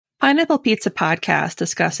Pineapple Pizza Podcast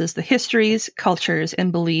discusses the histories, cultures,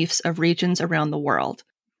 and beliefs of regions around the world.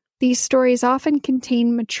 These stories often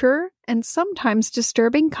contain mature and sometimes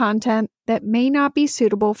disturbing content that may not be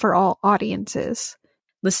suitable for all audiences.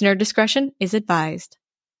 Listener discretion is advised.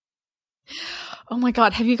 Oh my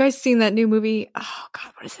god, have you guys seen that new movie? Oh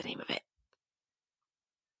god, what is the name of it?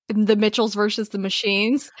 The Mitchells versus the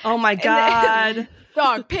Machines. Oh my god.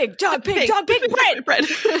 Dog, pig, bread.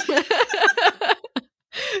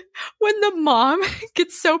 When the mom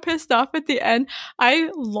gets so pissed off at the end,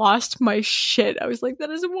 I lost my shit. I was like, that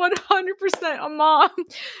is 100% a mom.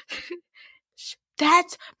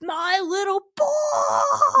 That's my little boy.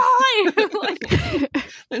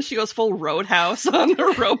 And she goes full Roadhouse on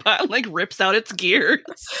the robot and like rips out its gears.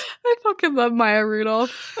 I fucking love Maya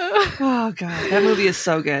Rudolph. Oh god, that movie is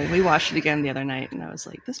so good. We watched it again the other night and I was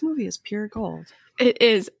like, this movie is pure gold. It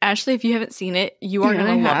is. Ashley, if you haven't seen it, you are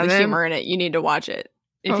going to love the humor in it. You need to watch it.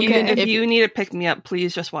 If you need to pick me up,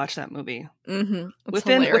 please just watch that movie. Mm-hmm.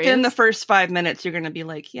 Within the first 5 minutes, you're going to be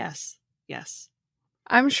like, yes.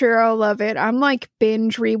 I'm sure I'll love it. I'm like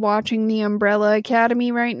binge rewatching The Umbrella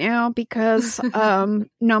Academy right now because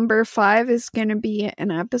number 5 is going to be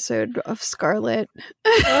an episode of Scarlet.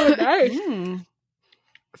 Oh, nice.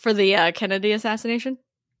 For the Kennedy assassination?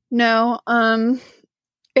 No,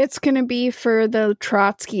 it's going to be for the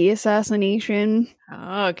Trotsky assassination.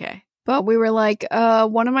 Oh, okay. But we were like,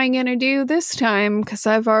 what am I going to do this time? Because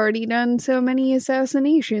I've already done so many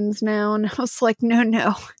assassinations now. And I was like,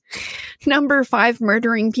 no. Number 5,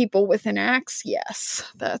 murdering people with an axe?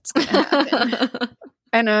 Yes, that's going to happen.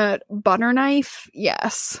 And a butter knife?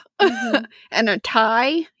 Yes. Mm-hmm. And a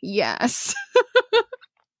tie? Yes.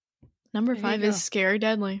 Number 5 is scary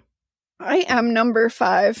deadly. I am number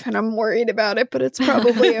 5, and I'm worried about it, but it's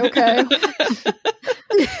probably okay.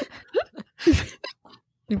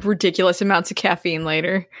 Ridiculous amounts of caffeine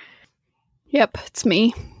later. Yep, it's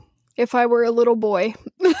me. If I were a little boy.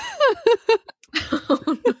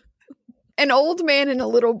 An old man in a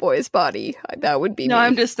little boy's body. That would be me.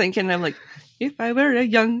 I'm just thinking, I'm like, if I were a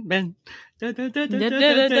young man. Oh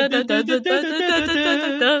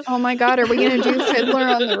my god, are we going to do Fiddler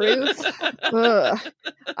on the Roof? Ugh.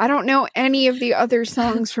 I don't know any of the other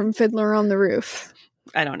songs from Fiddler on the Roof.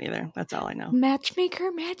 I don't either. That's all I know.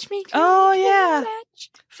 Matchmaker. Oh, yeah.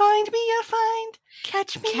 Match. Find me a find.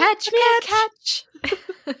 Catch me a catch.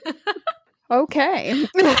 Okay.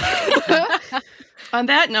 On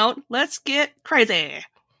that note, let's get crazy.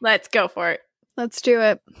 Let's go for it. Let's do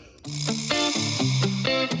it.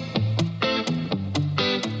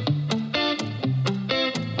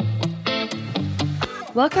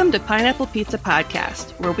 Welcome to Pineapple Pizza Podcast,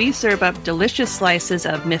 where we serve up delicious slices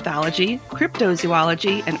of mythology,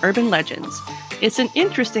 cryptozoology, and urban legends. It's an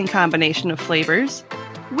interesting combination of flavors.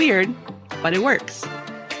 Weird, but it works.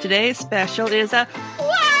 Today's special is a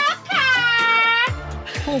Waka!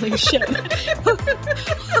 Holy shit.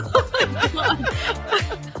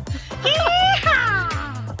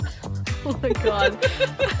 Oh my god.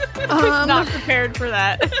 I was not prepared for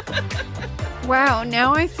that. Wow,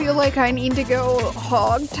 now I feel like I need to go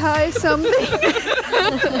hog tie something.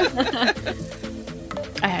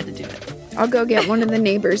 I had to do it. I'll go get one of the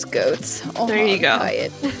neighbor's goats. There you go.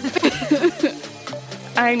 Tie it.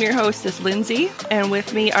 I'm your hostess, Lindsay, and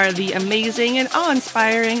with me are the amazing and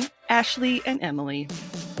awe-inspiring Ashley and Emily.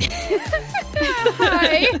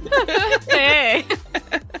 Hi. Hey.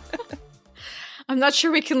 I'm not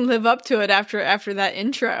sure we can live up to it after that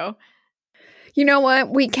intro. You know what?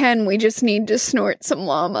 We can. We just need to snort some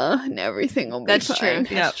llama and everything will be fine.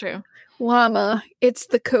 That's true. Llama. It's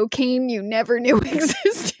the cocaine you never knew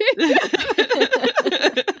existed.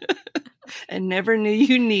 And never knew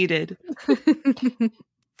you needed.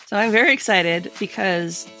 So I'm very excited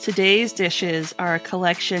because today's dishes are a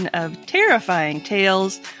collection of terrifying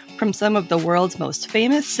tales from some of the world's most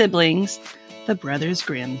famous siblings, the Brothers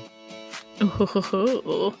Grimm.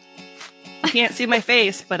 Ooh. You can't see my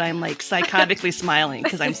face, but I'm like psychotically smiling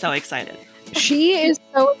because I'm so excited. She is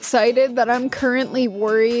so excited that I'm currently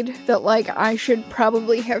worried that like I should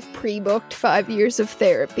probably have pre-booked 5 years of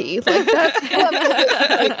therapy. Like that's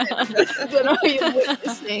that I am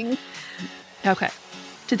witnessing. Okay.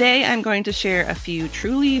 Today I'm going to share a few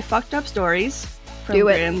truly fucked up stories from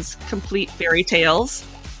Grimm's Complete Fairy Tales.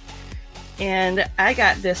 And I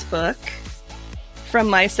got this book from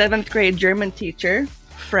my 7th grade German teacher,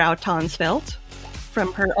 Frau Tonsfeld,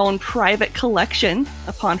 from her own private collection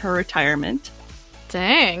upon her retirement.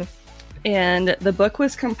 Dang. And the book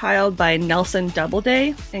was compiled by Nelson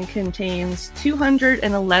Doubleday and contains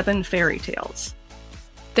 211 fairy tales.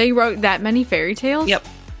 They wrote that many fairy tales? Yep.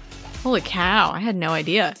 Holy cow, I had no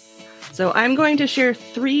idea. So I'm going to share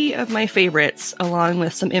 3 of my favorites, along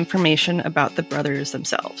with some information about the brothers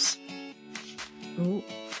themselves. Ooh.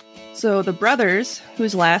 So the brothers,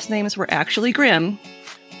 whose last names were actually Grimm,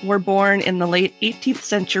 were born in the late 18th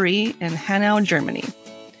century in Hanau, Germany.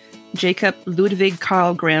 Jacob Ludwig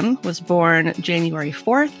Karl Grimm was born January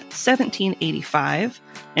 4th, 1785,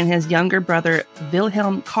 and his younger brother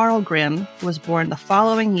Wilhelm Karl Grimm was born the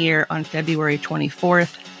following year on February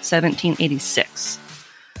 24th, 1786.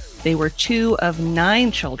 They were 2 of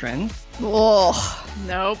 9 children. Oh,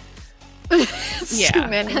 Nope. too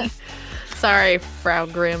many. Sorry, Frau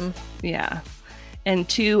Grimm. Yeah. And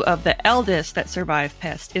 2 of the eldest that survived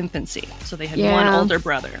past infancy. So they had 1 older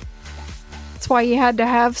brother. That's why you had to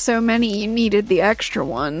have so many. You needed the extra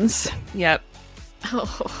ones. Yep.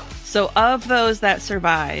 Oh. So of those that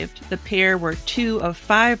survived, the pair were 2 of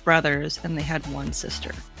 5 brothers, and they had 1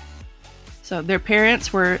 sister. So their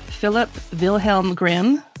parents were Philip Wilhelm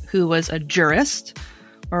Grimm, who was a jurist,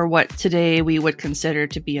 or what today we would consider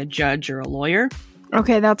to be a judge or a lawyer.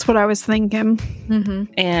 Okay, that's what I was thinking.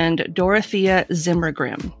 Mm-hmm. And Dorothea Zimmer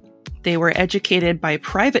Grimm. They were educated by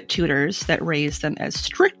private tutors that raised them as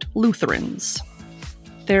strict Lutherans.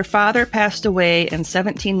 Their father passed away in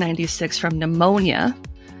 1796 from pneumonia,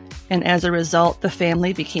 and as a result, the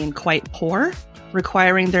family became quite poor,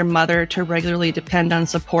 requiring their mother to regularly depend on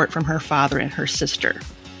support from her father and her sister.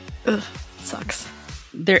 Ugh, sucks.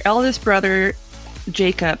 Their eldest brother,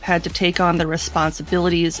 Jacob, had to take on the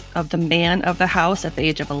responsibilities of the man of the house at the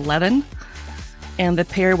age of 11, and the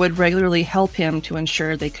pair would regularly help him to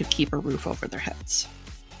ensure they could keep a roof over their heads.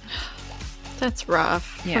 That's rough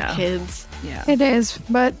for kids. Yeah. It is,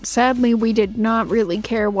 but sadly we did not really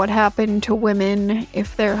care what happened to women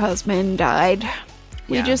if their husband died.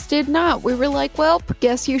 We just did not. We were like, well,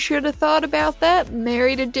 guess you should have thought about that and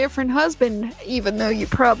married a different husband, even though you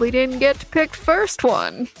probably didn't get to pick the first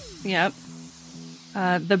one. Yep.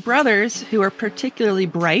 The brothers, who were particularly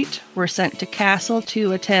bright, were sent to Kassel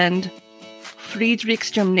to attend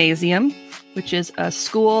Friedrichs Gymnasium, which is a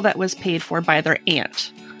school that was paid for by their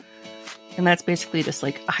aunt. And that's basically just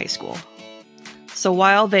like a high school. So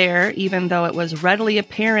while there, even though it was readily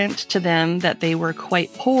apparent to them that they were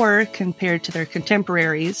quite poor compared to their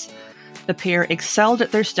contemporaries, the pair excelled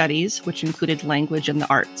at their studies, which included language and the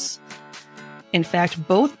arts. In fact,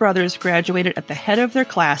 both brothers graduated at the head of their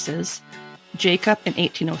classes, Jacob in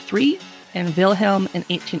 1803 and Wilhelm in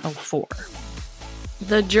 1804.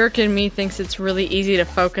 The jerk in me thinks it's really easy to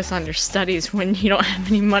focus on your studies when you don't have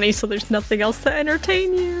any money, so there's nothing else to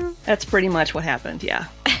entertain you. That's pretty much what happened, yeah.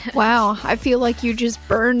 Wow, I feel like you just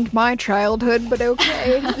burned my childhood, but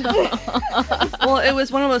okay. Well, it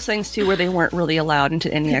was one of those things, too, where they weren't really allowed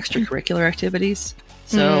into any extracurricular activities.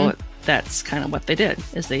 So that's kind of what they did,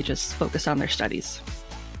 is they just focused on their studies.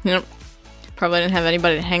 Yep. Probably didn't have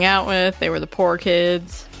anybody to hang out with. They were the poor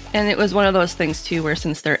kids. And it was one of those things, too, where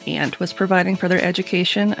since their aunt was providing for their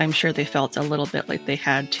education, I'm sure they felt a little bit like they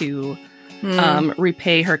had to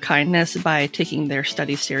repay her kindness by taking their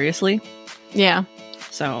studies seriously. Yeah.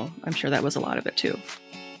 So I'm sure that was a lot of it, too.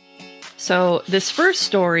 So this first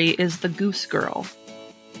story is The Goose Girl.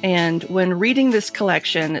 And when reading this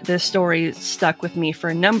collection, this story stuck with me for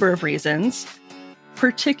a number of reasons,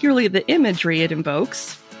 particularly the imagery it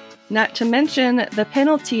invokes. Not to mention the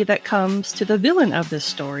penalty that comes to the villain of this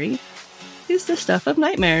story is the stuff of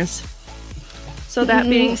nightmares. So that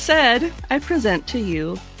being said, I present to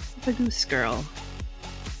you The Goose Girl.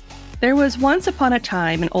 There was once upon a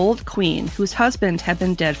time an old queen whose husband had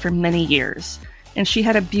been dead for many years, and she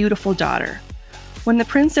had a beautiful daughter. When the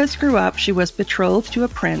princess grew up, she was betrothed to a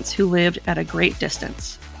prince who lived at a great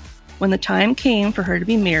distance. When the time came for her to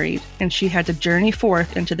be married, and she had to journey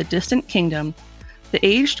forth into the distant kingdom, the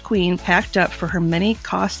aged queen packed up for her many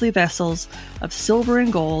costly vessels of silver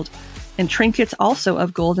and gold, and trinkets also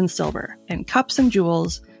of gold and silver, and cups and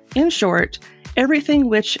jewels, in short, everything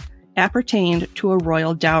which appertained to a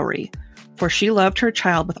royal dowry, for she loved her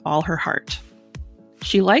child with all her heart.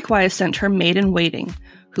 She likewise sent her maid-in-waiting,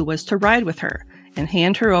 who was to ride with her, and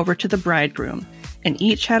hand her over to the bridegroom, and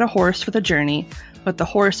each had a horse for the journey, but the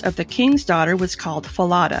horse of the king's daughter was called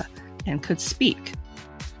Falada, and could speak.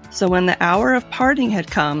 So when the hour of parting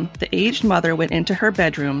had come, the aged mother went into her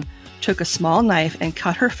bedroom, took a small knife, and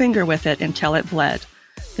cut her finger with it until it bled.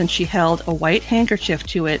 Then she held a white handkerchief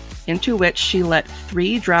to it, into which she let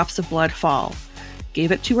 3 drops of blood fall,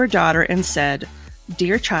 gave it to her daughter, and said,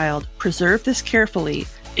 "Dear child, preserve this carefully.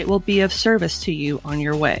 It will be of service to you on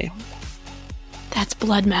your way." That's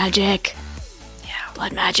blood magic. Yeah,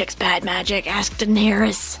 blood magic's bad magic. Ask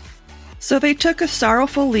Daenerys. So they took a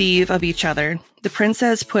sorrowful leave of each other. The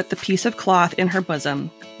princess put the piece of cloth in her bosom,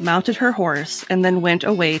 mounted her horse, and then went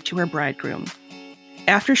away to her bridegroom.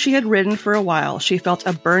 After she had ridden for a while, she felt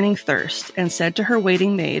a burning thirst, and said to her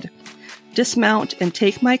waiting maid, "Dismount and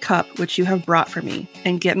take my cup which you have brought for me,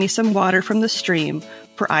 and get me some water from the stream,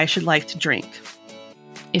 for I should like to drink."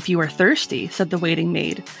 "If you are thirsty," said the waiting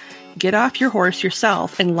maid, "get off your horse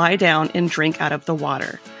yourself and lie down and drink out of the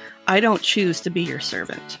water. I don't choose to be your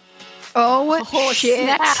servant." Oh shit.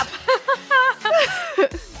 Snap.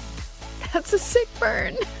 That's a sick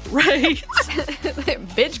burn. Right.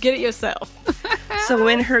 Bitch, get it yourself. So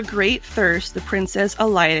in her great thirst, the princess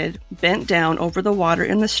alighted, bent down over the water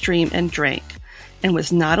in the stream and drank, and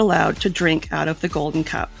was not allowed to drink out of the golden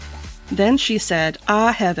cup. Then she said,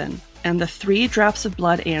 "Ah, heaven," and the 3 drops of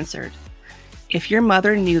blood answered, "If your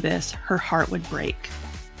mother knew this, her heart would break."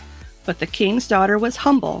 But the king's daughter was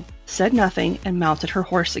humble, said nothing, and mounted her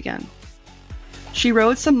horse again. She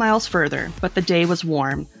rode some miles further, but the day was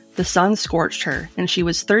warm. The sun scorched her, and she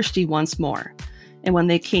was thirsty once more. And when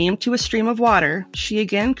they came to a stream of water, she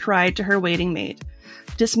again cried to her waiting maid,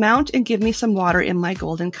 "Dismount and give me some water in my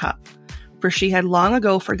golden cup," for she had long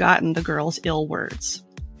ago forgotten the girl's ill words.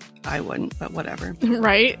 I wouldn't, but whatever.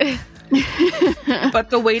 Right? But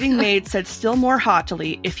the waiting maid said still more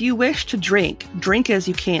haughtily, "If you wish to drink, drink as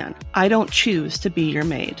you can. I don't choose to be your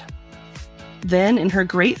maid." Then, in her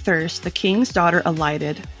great thirst, the king's daughter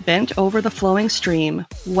alighted, bent over the flowing stream,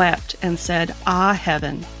 wept, and said, "Ah,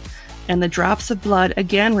 heaven." And the drops of blood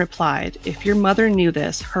again replied, "If your mother knew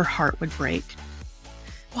this, her heart would break."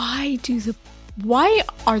 Why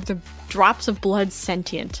are the drops of blood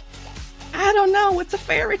sentient? I don't know, it's a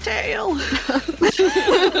fairy tale.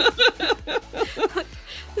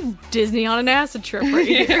 Disney on an acid trip right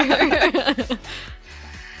here.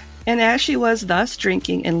 And as she was thus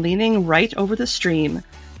drinking and leaning right over the stream,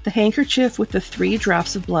 the handkerchief with the 3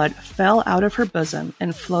 drops of blood fell out of her bosom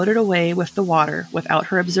and floated away with the water without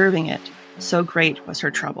her observing it. So great was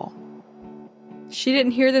her trouble. She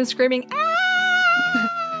didn't hear them screaming, "Ah!"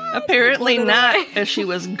 Apparently not, as she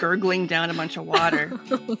was gurgling down a bunch of water.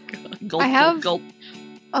 Oh, God. Gulp, I have gulp, gulp.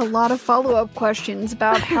 a lot of follow-up questions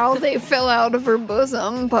about how they fell out of her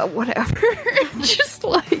bosom, but whatever. Just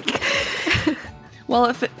like...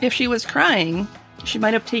 Well, if she was crying, she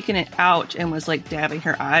might have taken it out and was like dabbing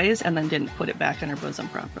her eyes and then didn't put it back in her bosom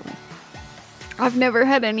properly. I've never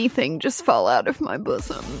had anything just fall out of my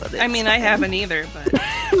bosom. But I mean, I haven't either, but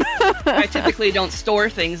I typically don't store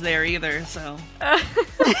things there either, so.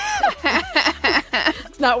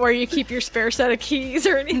 It's not where you keep your spare set of keys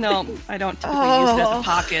or anything. No, I don't typically use it as a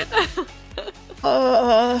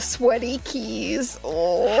pocket. Sweaty keys.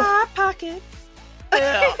 Oh. Hot pocket.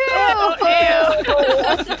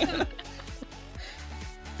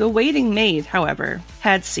 The waiting maid, however,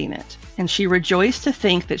 had seen it, and she rejoiced to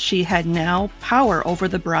think that she had now power over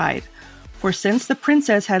the bride, for since the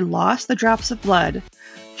princess had lost the drops of blood,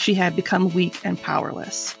 she had become weak and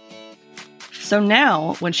powerless. So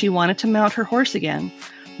now, when she wanted to mount her horse again,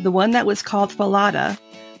 the one that was called Falada,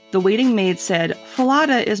 the waiting maid said,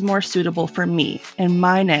 "Falada is more suitable for me, and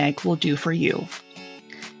my nag will do for you."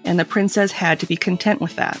 And the princess had to be content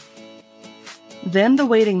with that. Then the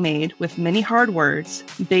waiting maid, with many hard words,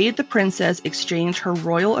 bade the princess exchange her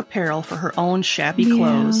royal apparel for her own shabby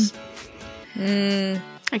clothes.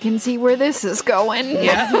 I can see where this is going.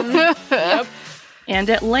 Yeah. Yep. And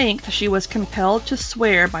at length she was compelled to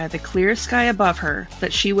swear by the clear sky above her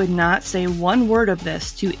that she would not say one word of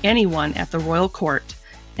this to anyone at the royal court,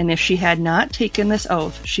 and if she had not taken this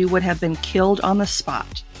oath, she would have been killed on the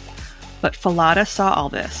spot. But Falada saw all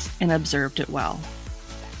this and observed it well.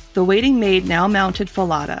 The waiting maid now mounted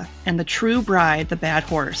Falada, and the true bride the bad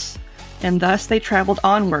horse, and thus they traveled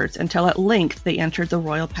onwards until at length they entered the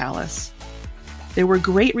royal palace. There were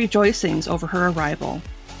great rejoicings over her arrival,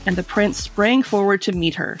 and the prince sprang forward to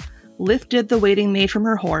meet her, lifted the waiting maid from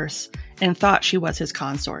her horse, and thought she was his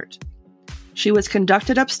consort. She was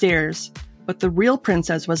conducted upstairs, but the real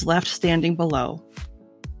princess was left standing below.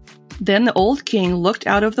 Then the old king looked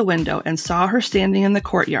out of the window and saw her standing in the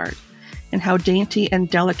courtyard, and how dainty and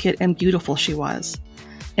delicate and beautiful she was,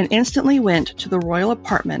 and instantly went to the royal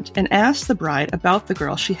apartment and asked the bride about the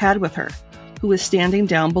girl she had with her, who was standing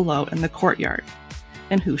down below in the courtyard,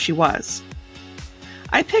 and who she was.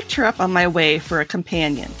 "I picked her up on my way for a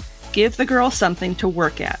companion. Give the girl something to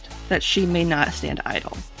work at, that she may not stand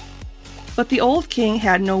idle." But the old king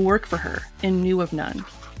had no work for her, and knew of none.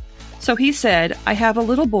 So he said, "I have a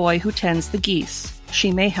little boy who tends the geese.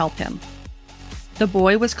 She may help him." The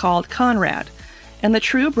boy was called Conrad, and the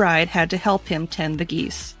true bride had to help him tend the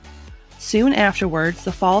geese. Soon afterwards,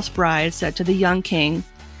 the false bride said to the young king,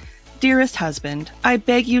 "Dearest husband, I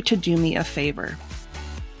beg you to do me a favor."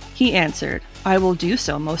 He answered, I will do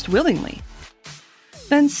so most willingly.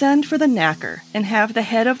 Then send for the knacker, and have the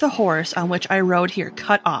head of the horse on which I rode here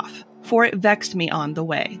cut off, for it vexed me on the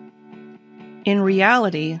way. In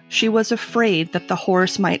reality, she was afraid that the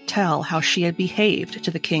horse might tell how she had behaved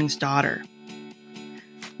to the king's daughter.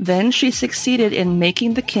 Then she succeeded in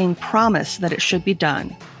making the king promise that it should be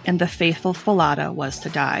done, and the faithful Falada was to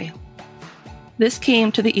die. This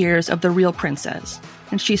came to the ears of the real princess,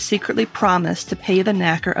 and she secretly promised to pay the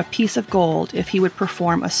knacker a piece of gold if he would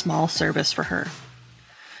perform a small service for her.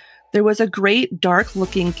 There was a great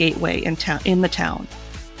dark-looking gateway in the town,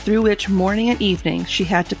 through which morning and evening she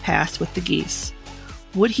had to pass with the geese.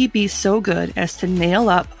 Would he be so good as to nail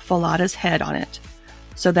up Falada's head on it,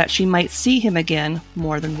 so that she might see him again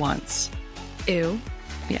more than once? Ew.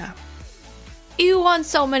 Yeah. Ew on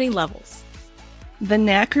so many levels. The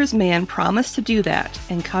knacker's man promised to do that,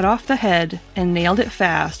 and cut off the head and nailed it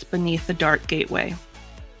fast beneath the dark gateway.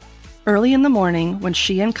 Early in the morning, when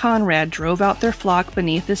she and Conrad drove out their flock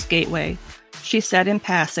beneath this gateway, she said in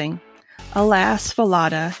passing, "Alas,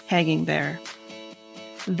 Falada, hanging there."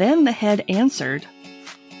 Then the head answered,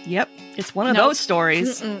 "Yep, it's one of those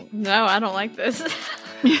stories." No, I don't like this.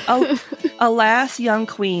 "Alas, young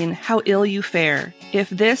queen, how ill you fare. If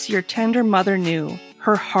this your tender mother knew,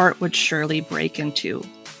 her heart would surely break in two."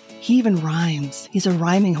 He even rhymes. He's a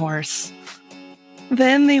rhyming horse.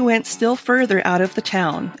 Then they went still further out of the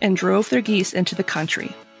town and drove their geese into the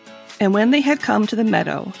country. And when they had come to the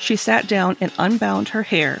meadow, she sat down and unbound her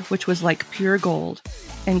hair, which was like pure gold.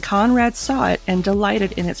 And Conrad saw it and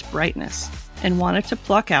delighted in its brightness, and wanted to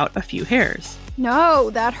pluck out a few hairs. No,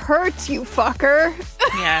 that hurts, you fucker.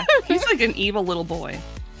 Yeah, he's like an evil little boy.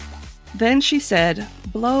 Then she said,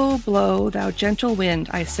 "Blow, blow, thou gentle wind,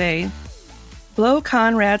 I say. Blow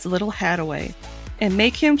Conrad's little hat away, and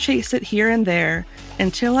make him chase it here and there,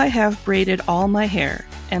 until I have braided all my hair,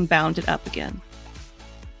 and bound it up again."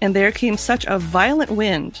 And there came such a violent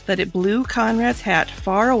wind that it blew Conrad's hat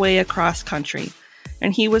far away across country,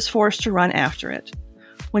 and he was forced to run after it.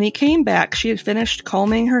 When he came back, she had finished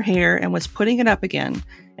combing her hair and was putting it up again,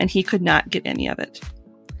 and he could not get any of it.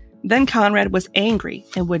 Then Conrad was angry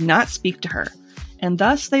and would not speak to her, and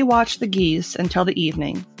thus they watched the geese until the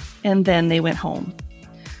evening, and then they went home.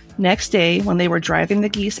 Next day, when they were driving the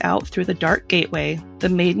geese out through the dark gateway, the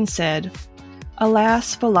maiden said,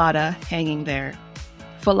 "Alas, Falada, hanging there."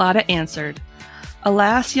 Falada answered,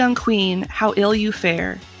 "Alas, young queen, how ill you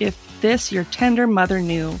fare. If this your tender mother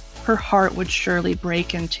knew, her heart would surely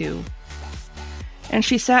break in two." And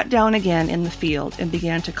she sat down again in the field and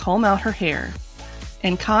began to comb out her hair.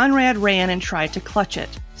 And Conrad ran and tried to clutch it.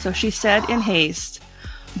 So she said in haste,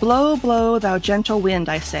 "Blow, blow, thou gentle wind,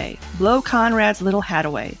 I say. Blow Conrad's little hat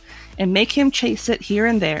away, and make him chase it here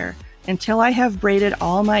and there, until I have braided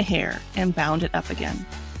all my hair, and bound it up again."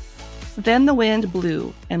 Then the wind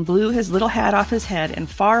blew, and blew his little hat off his head and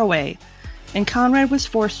far away, and Conrad was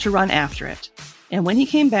forced to run after it. And when he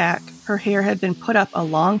came back, her hair had been put up a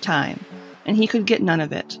long time, and he could get none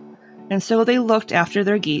of it. And so they looked after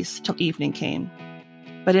their geese till evening came.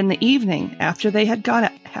 But in the evening, after they had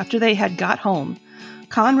got home,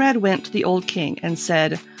 Conrad went to the old king and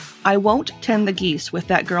said, "I won't tend the geese with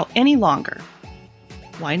that girl any longer."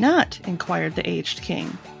 "Why not?" inquired the aged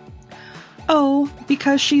king. "Oh,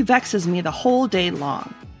 because she vexes me the whole day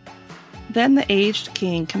long." Then the aged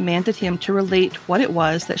king commanded him to relate what it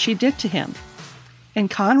was that she did to him.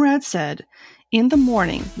 And Conrad said, "In the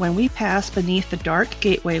morning, when we pass beneath the dark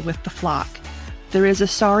gateway with the flock, there is a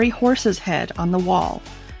sorry horse's head on the wall,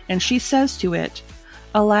 and she says to it,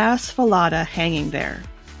 'Alas, Falada, hanging there.'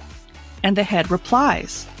 And the head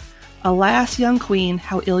replies, 'Alas, young queen,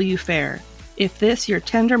 how ill you fare. If this your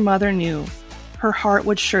tender mother knew, her heart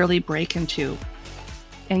would surely break in two."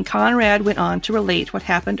 And Conrad went on to relate what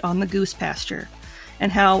happened on the goose pasture,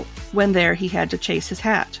 and how, when there, he had to chase his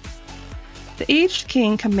hat. The aged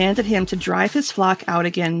king commanded him to drive his flock out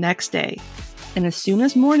again next day, and as soon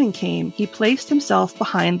as morning came, he placed himself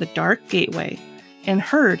behind the dark gateway, and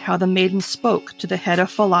heard how the maiden spoke to the head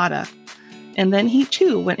of Falada. And then he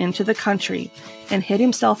too went into the country, and hid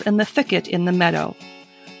himself in the thicket in the meadow.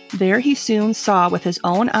 There he soon saw with his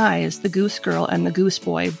own eyes the goose girl and the goose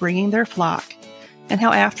boy bringing their flock, and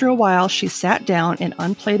how after a while she sat down and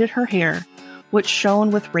unplaited her hair, which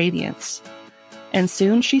shone with radiance. And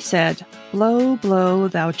soon she said, "Blow, blow,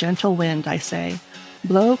 thou gentle wind, I say.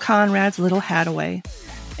 Blow Conrad's little hat away,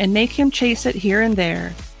 and make him chase it here and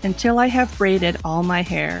there, until I have braided all my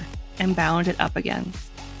hair, and bound it up again."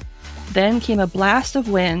 Then came a blast of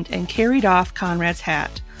wind and carried off Conrad's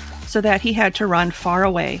hat, so that he had to run far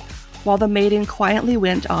away, while the maiden quietly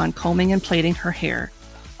went on combing and plaiting her hair,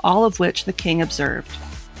 all of which the king observed.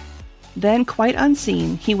 Then, quite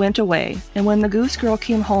unseen, he went away, and when the Goose Girl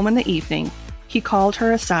came home in the evening, he called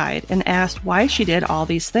her aside and asked why she did all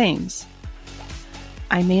these things.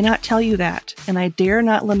 "I may not tell you that, and I dare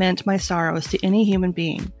not lament my sorrows to any human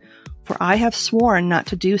being, for I have sworn not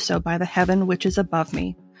to do so by the heaven which is above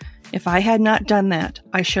me. If I had not done that,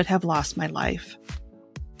 I should have lost my life."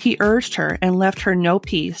 He urged her and left her no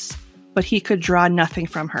peace, but he could draw nothing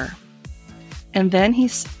from her. And then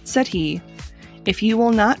said he, "If you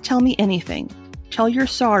will not tell me anything, tell your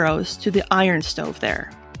sorrows to the iron stove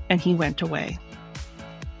there." And he went away.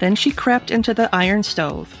 Then she crept into the iron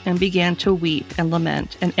stove and began to weep and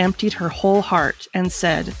lament and emptied her whole heart and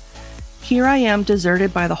said, "Here I am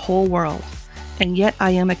deserted by the whole world, and yet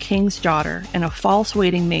I am a king's daughter, and a false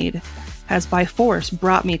waiting maid has by force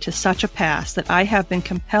brought me to such a pass that I have been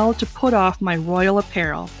compelled to put off my royal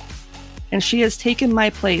apparel, and she has taken my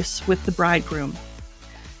place with the bridegroom,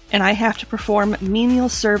 and I have to perform menial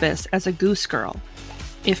service as a goose girl.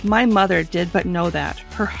 If my mother did but know that,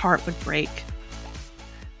 her heart would break."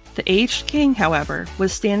 The aged king, however,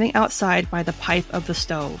 was standing outside by the pipe of the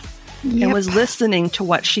stove, and was listening to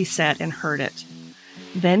what she said and heard it.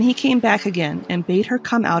 Then he came back again and bade her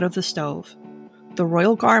come out of the stove. The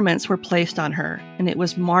royal garments were placed on her, and it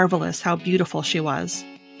was marvelous how beautiful she was.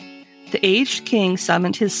 The aged king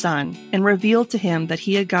summoned his son and revealed to him that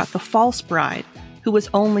he had got the false bride, who was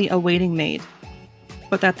only a waiting maid,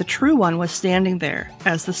 but that the true one was standing there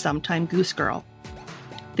as the sometime Goose Girl.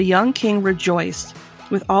 The young king rejoiced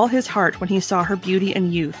with all his heart when he saw her beauty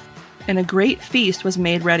and youth, and a great feast was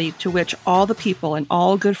made ready, to which all the people and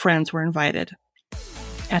all good friends were invited.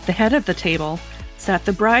 At the head of the table sat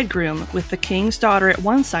the bridegroom with the king's daughter at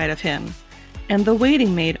one side of him, and the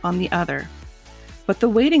waiting maid on the other. But the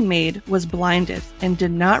waiting maid was blinded and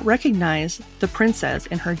did not recognize the princess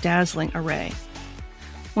in her dazzling array.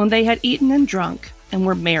 When they had eaten and drunk and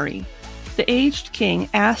were merry, the aged king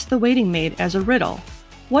asked the waiting maid as a riddle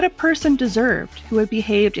what a person deserved who had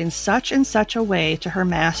behaved in such and such a way to her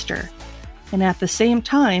master, and at the same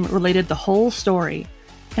time related the whole story,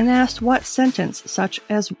 and asked what sentence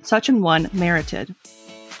such an one merited.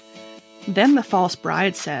 Then the false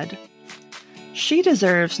bride said, "She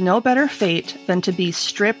deserves no better fate than to be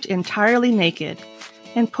stripped entirely naked,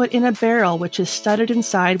 and put in a barrel which is studded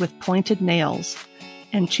inside with pointed nails,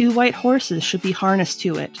 and 2 white horses should be harnessed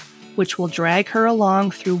to it, which will drag her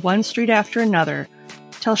along through one street after another,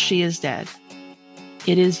 till she is dead."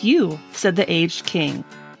 "It is you," said the aged king,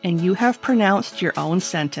 "and you have pronounced your own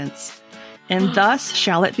sentence, and thus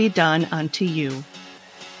shall it be done unto you."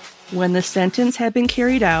 When the sentence had been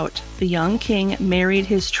carried out, the young king married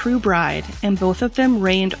his true bride, and both of them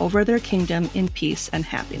reigned over their kingdom in peace and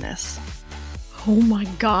happiness. Oh my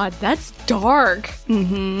god, that's dark.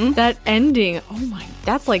 Mm-hmm. That ending,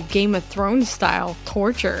 that's like Game of Thrones style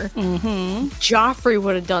torture. Mm-hmm. Joffrey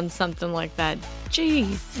would have done something like that. Jeez.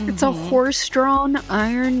 Mm-hmm. It's a horse-drawn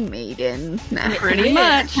Iron Maiden. Pretty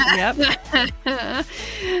much, yep.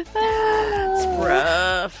 That's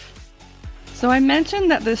rough. So I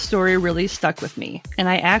mentioned that this story really stuck with me, and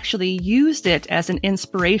I actually used it as an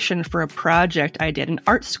inspiration for a project I did in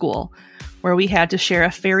art school, where we had to share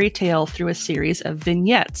a fairy tale through a series of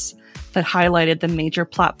vignettes that highlighted the major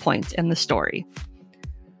plot points in the story.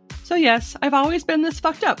 So yes, I've always been this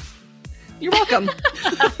fucked up. You're welcome.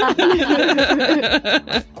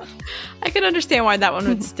 I can understand why that one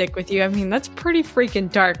would stick with you. I mean, that's pretty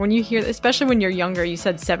freaking dark. When you hear, especially when you're younger, you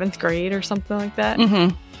said 7th grade or something like that.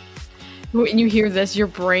 Mm-hmm. When you hear this, your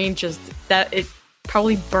brain it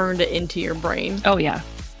probably burned it into your brain. Oh yeah.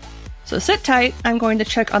 So sit tight, I'm going to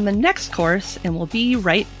check on the next course, and we'll be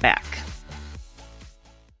right back.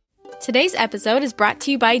 Today's episode is brought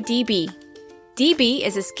to you by DB. DB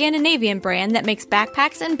is a Scandinavian brand that makes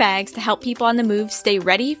backpacks and bags to help people on the move stay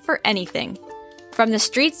ready for anything. From the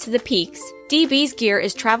streets to the peaks, DB's gear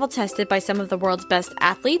is travel tested by some of the world's best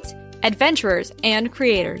athletes, adventurers, and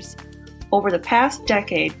creators. Over the past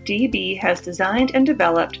decade, DB has designed and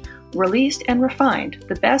developed, released and refined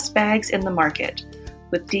the best bags in the market.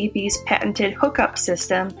 With DB's patented hookup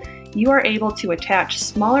system, you are able to attach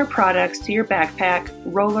smaller products to your backpack,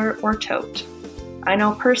 roller, or tote. I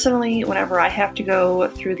know personally, whenever I have to go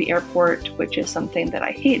through the airport, which is something that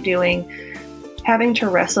I hate doing, having to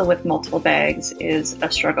wrestle with multiple bags is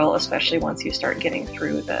a struggle, especially once you start getting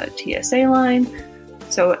through the TSA line.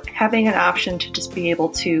 So having an option to just be able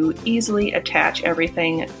to easily attach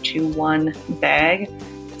everything to one bag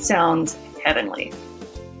sounds heavenly.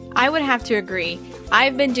 I would have to agree.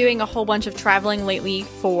 I've been doing a whole bunch of traveling lately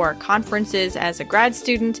for conferences as a grad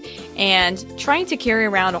student, and trying to carry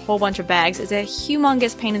around a whole bunch of bags is a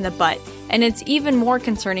humongous pain in the butt. And it's even more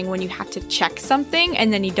concerning when you have to check something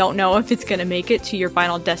and then you don't know if it's going to make it to your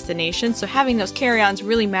final destination. So having those carry-ons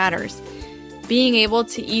really matters. Being able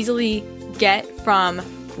to easily get from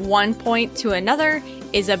one point to another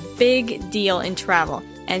is a big deal in travel,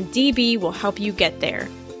 and DB will help you get there.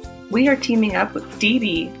 We are teaming up with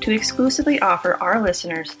DB to exclusively offer our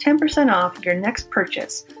listeners 10% off your next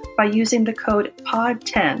purchase by using the code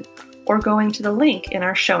POD10 or going to the link in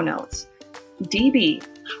our show notes. DB,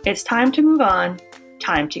 it's time to move on,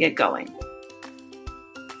 time to get going.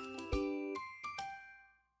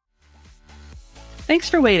 Thanks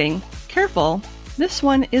for waiting. Careful, this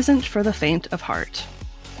one isn't for the faint of heart.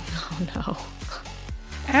 Oh no.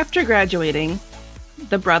 After graduating,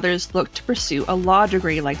 the brothers looked to pursue a law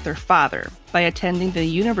degree like their father by attending the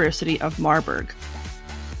University of Marburg.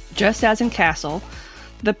 Just as in Kassel,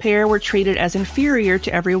 the pair were treated as inferior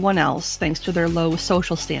to everyone else thanks to their low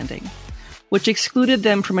social standing, which excluded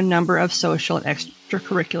them from a number of social and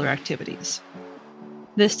extracurricular activities.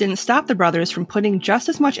 This didn't stop the brothers from putting just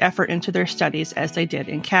as much effort into their studies as they did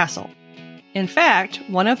in Kassel. In fact,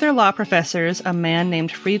 one of their law professors, a man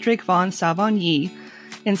named Friedrich von Savigny,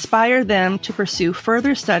 inspired them to pursue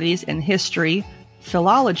further studies in history,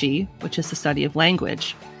 philology, which is the study of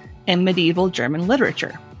language, and medieval German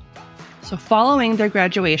literature. So following their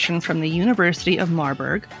graduation from the University of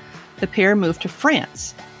Marburg, the pair moved to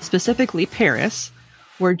France, specifically Paris,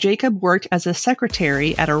 where Jacob worked as a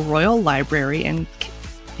secretary at a royal library in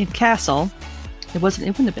Kassel. It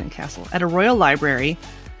wouldn't have been Kassel. At a royal library,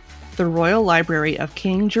 the Royal Library of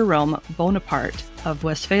King Jerome Bonaparte of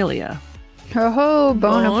Westphalia. Oh,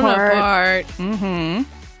 Bonaparte. Mm-hmm.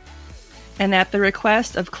 And at the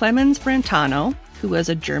request of Clemens Brentano, who was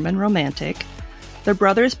a German romantic, the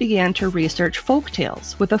brothers began to research folk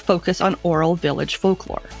tales with a focus on oral village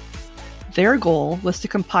folklore. Their goal was to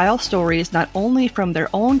compile stories not only from their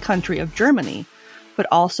own country of Germany, but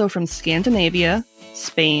also from Scandinavia,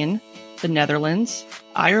 Spain, the Netherlands,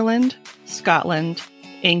 Ireland, Scotland,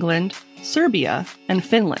 England, Serbia, and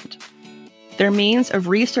Finland. Their means of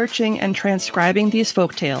researching and transcribing these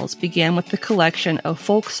folktales began with the collection of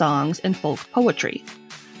folk songs and folk poetry.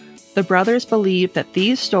 The brothers believed that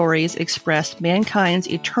these stories expressed mankind's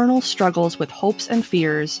eternal struggles with hopes and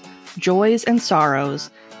fears, joys and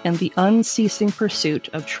sorrows, and the unceasing pursuit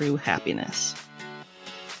of true happiness.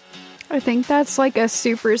 I think that's like a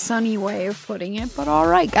super sunny way of putting it, but all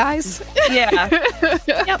right, guys. Yeah.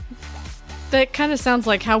 Yep. That kind of sounds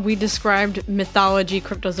like how we described mythology,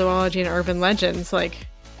 cryptozoology, and urban legends, like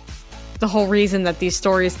the whole reason that these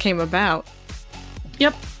stories came about.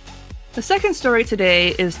 Yep. The second story today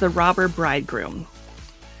is The Robber Bridegroom.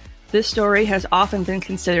 This story has often been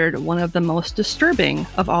considered one of the most disturbing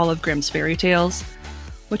of all of Grimm's fairy tales,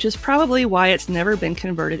 which is probably why it's never been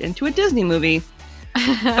converted into a Disney movie,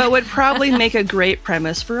 but would probably make a great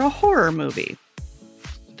premise for a horror movie.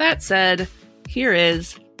 That said, here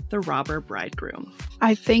is The Robber Bridegroom.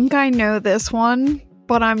 I think I know this one,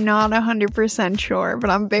 but I'm not 100% sure, but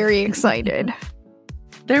I'm very excited.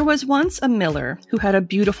 There was once a miller who had a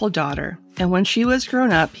beautiful daughter, and when she was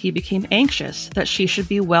grown up, he became anxious that she should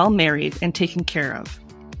be well married and taken care of.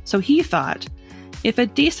 So he thought, if a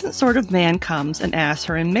decent sort of man comes and asks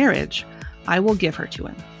her in marriage, I will give her to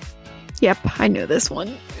him. Yep, I know this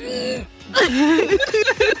one.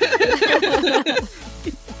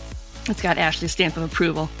 It's got Ashley's stamp of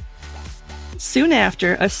approval. Soon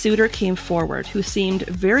after, a suitor came forward who seemed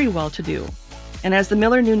very well-to-do, and as the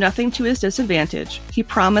miller knew nothing to his disadvantage, he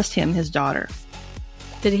promised him his daughter.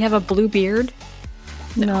 Did he have a blue beard?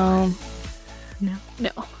 No.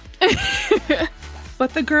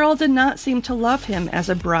 But the girl did not seem to love him as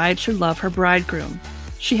a bride should love her bridegroom.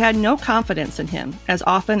 She had no confidence in him as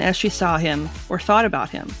often as she saw him or thought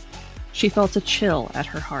about him. She felt a chill at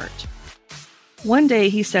her heart. One day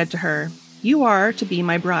he said to her, "You are to be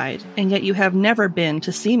my bride, and yet you have never been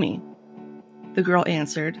to see me." The girl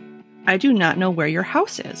answered, "I do not know where your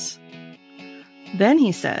house is." Then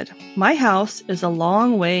he said, "My house is a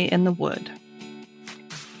long way in the wood."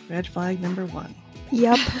 Red flag number 1.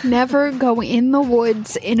 Yep, never go in the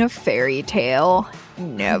woods in a fairy tale.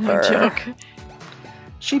 Never. No joke.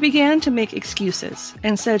 She began to make excuses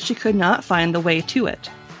and said she could not find the way to it.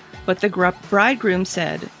 But the bridegroom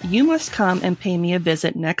said, "You must come and pay me a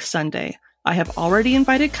visit next Sunday. I have already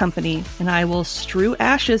invited company, and I will strew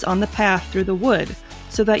ashes on the path through the wood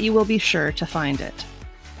so that you will be sure to find it."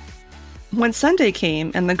 When Sunday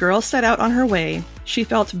came and the girl set out on her way, she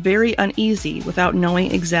felt very uneasy without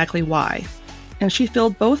knowing exactly why. and she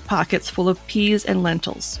filled both pockets full of peas and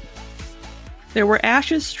lentils. There were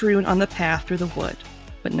ashes strewn on the path through the wood,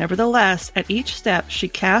 but nevertheless, at each step she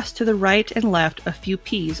cast to the right and left a few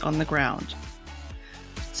peas on the ground.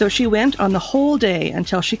 So she went on the whole day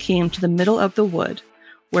until she came to the middle of the wood,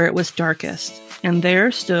 where it was darkest, and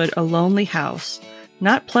there stood a lonely house,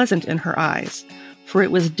 not pleasant in her eyes, for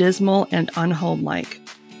it was dismal and unhomelike.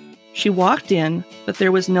 She walked in, but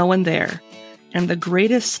there was no one there, and the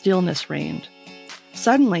greatest stillness reigned.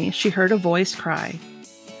 Suddenly she heard a voice cry,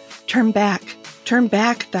 turn back,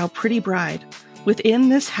 thou pretty bride. Within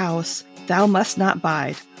this house thou must not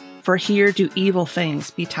bide, for here do evil things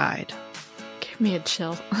betide." Give me a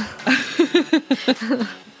chill.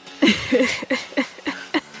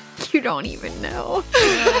 You don't even know.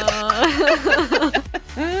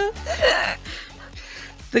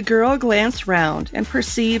 The girl glanced round and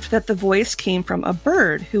perceived that the voice came from a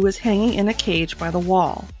bird who was hanging in a cage by the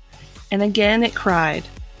wall. And again it cried,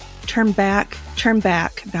 turn back,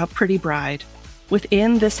 thou pretty bride.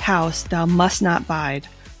 Within this house thou must not bide,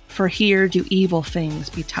 for here do evil things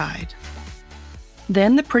betide."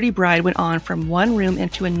 Then the pretty bride went on from one room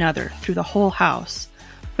into another through the whole house,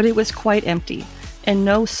 but it was quite empty, and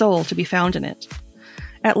no soul to be found in it.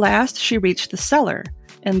 At last she reached the cellar,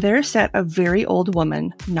 and there sat a very old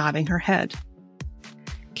woman, nodding her head.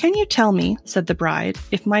 "Can you tell me," said the bride,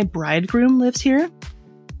 "if my bridegroom lives here?"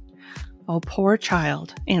 "Oh, poor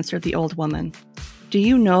child," answered the old woman. "Do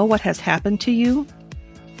you know what has happened to you?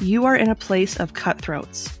 You are in a place of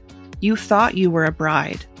cutthroats. You thought you were a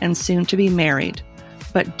bride, and soon to be married,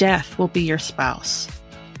 but death will be your spouse.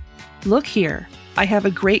 Look here, I have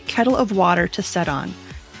a great kettle of water to set on,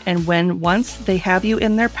 and when once they have you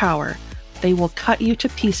in their power, they will cut you to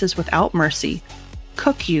pieces without mercy,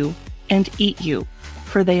 cook you, and eat you,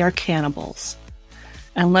 for they are cannibals.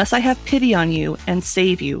 Unless I have pity on you and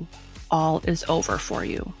save you, all is over for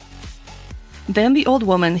you." Then the old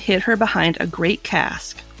woman hid her behind a great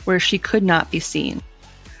cask, where she could not be seen.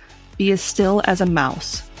 "Be as still as a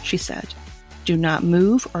mouse," she said. "Do not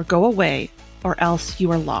move or go away, or else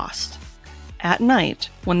you are lost. At night,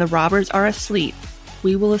 when the robbers are asleep,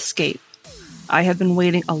 we will escape. I have been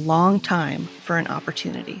waiting a long time for an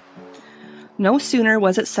opportunity." No sooner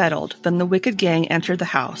was it settled than the wicked gang entered the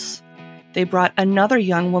house. They brought another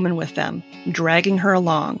young woman with them, dragging her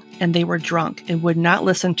along, and they were drunk and would not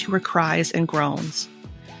listen to her cries and groans.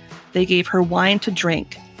 They gave her wine to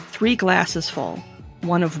drink, 3 glasses full,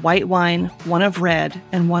 one of white wine, one of red,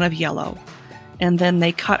 and one of yellow, and then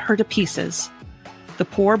they cut her to pieces. The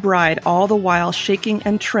poor bride all the while shaking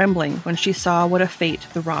and trembling when she saw what a fate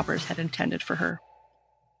the robbers had intended for her.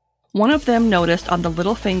 One of them noticed on the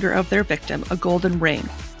little finger of their victim a golden ring,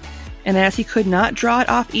 and as he could not draw it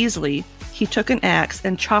off easily, he took an axe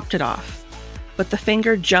and chopped it off. But the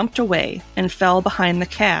finger jumped away and fell behind the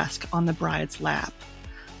cask on the bride's lap.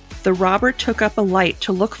 The robber took up a light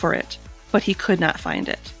to look for it, but he could not find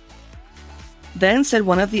it. Then said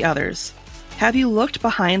one of the others, "Have you looked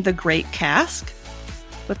behind the great cask?"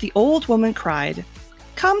 But the old woman cried,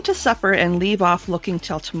 "Come to supper and leave off looking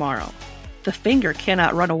till tomorrow. The finger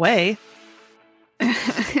cannot run away."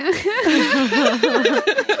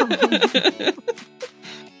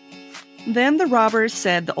 Then the robbers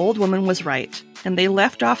said the old woman was right, and they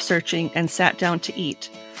left off searching and sat down to eat,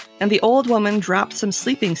 and the old woman dropped some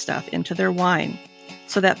sleeping stuff into their wine,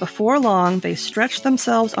 so that before long they stretched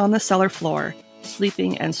themselves on the cellar floor,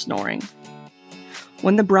 sleeping and snoring.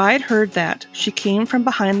 When the bride heard that, she came from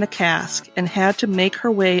behind the cask and had to make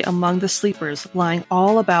her way among the sleepers lying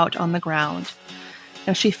all about on the ground,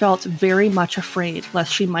 and she felt very much afraid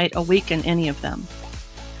lest she might awaken any of them.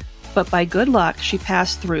 But by good luck she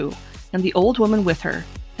passed through, and the old woman with her,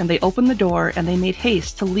 and they opened the door and they made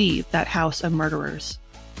haste to leave that house of murderers.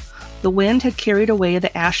 The wind had carried away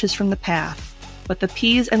the ashes from the path, but the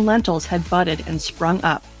peas and lentils had budded and sprung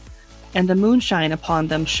up, and the moonshine upon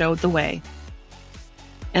them showed the way.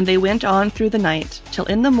 And they went on through the night, till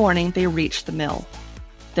in the morning they reached the mill.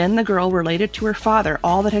 Then the girl related to her father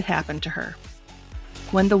all that had happened to her.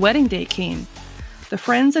 When the wedding day came, the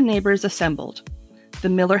friends and neighbors assembled, the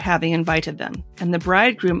miller having invited them, and the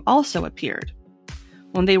bridegroom also appeared.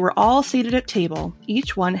 When they were all seated at table,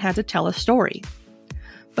 each one had to tell a story.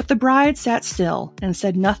 But the bride sat still and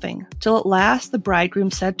said nothing, till at last the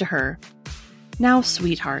bridegroom said to her, "Now,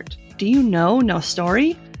 sweetheart, do you know no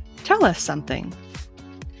story? Tell us something."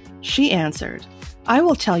 She answered, "I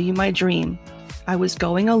will tell you my dream. I was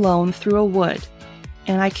going alone through a wood,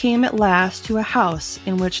 and I came at last to a house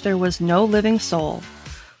in which there was no living soul,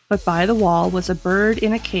 but by the wall was a bird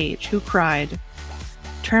in a cage who cried,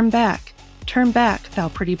 'Turn back, thou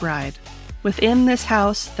pretty bride. Within this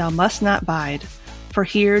house thou must not bide, for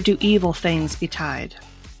here do evil things betide.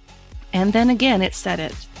 And then again it said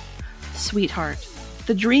it. Sweetheart,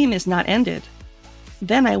 the dream is not ended.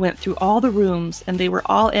 Then I went through all the rooms, and they were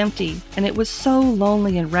all empty, and it was so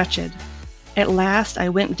lonely and wretched. At last I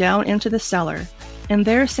went down into the cellar, and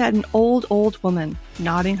there sat an old woman,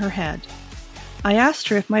 nodding her head. I asked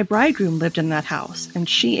her if my bridegroom lived in that house, and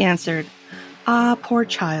she answered, Ah, poor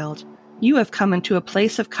child, you have come into a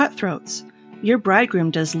place of cutthroats. Your bridegroom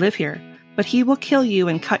does live here, but he will kill you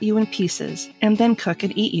and cut you in pieces, and then cook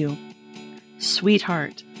and eat you.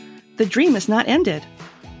 Sweetheart, the dream is not ended.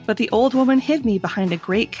 But the old woman hid me behind a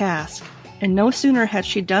great cask, and no sooner had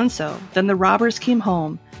she done so than the robbers came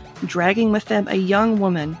home, dragging with them a young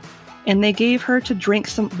woman, and they gave her to drink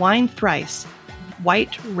some wine thrice,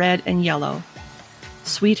 white, red, and yellow.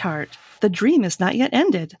 Sweetheart, the dream is not yet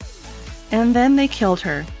ended. And then they killed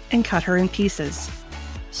her and cut her in pieces.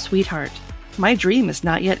 Sweetheart, my dream is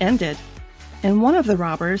not yet ended. And one of the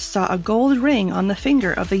robbers saw a gold ring on the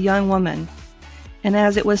finger of the young woman, and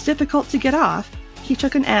as it was difficult to get off, he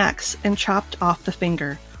took an axe and chopped off the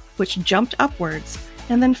finger, which jumped upwards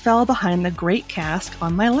and then fell behind the great cask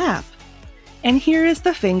on my lap. And here is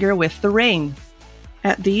the finger with the ring.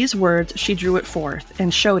 At these words she drew it forth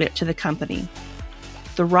and showed it to the company.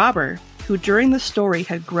 The robber, who during the story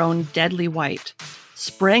had grown deadly white,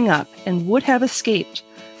 sprang up and would have escaped,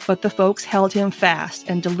 but the folks held him fast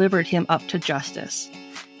and delivered him up to justice.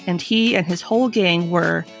 And he and his whole gang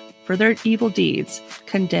were, for their evil deeds,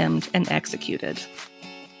 condemned and executed.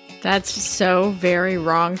 That's so very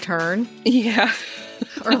Wrong Turn. Yeah.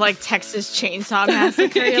 Or like Texas Chainsaw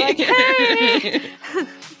Massacre. You're like, hey!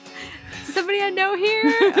 Somebody I know here?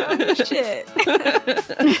 Oh, shit.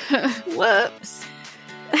 Whoops.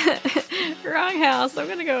 Wrong house. I'm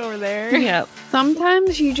gonna go over there. Yep.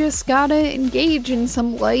 Sometimes you just gotta engage in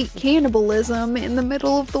some light cannibalism in the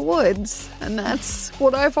middle of the woods. And that's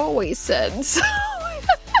what I've always said, so...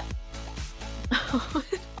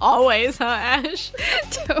 Always, huh, Ash?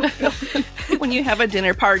 When you have a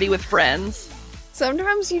dinner party with friends.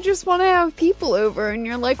 Sometimes you just want to have people over and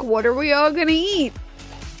you're like, what are we all gonna eat?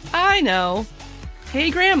 I know.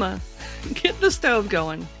 Hey, Grandma, get the stove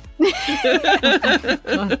going.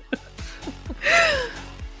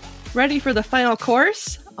 Ready for the final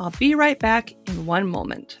course? I'll be right back in one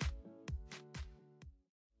moment.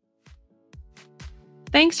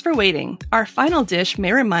 Thanks for waiting. Our final dish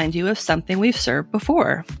may remind you of something we've served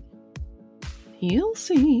before. You'll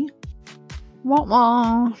see.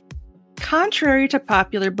 Wah-wah. Contrary to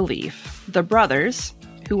popular belief, the brothers,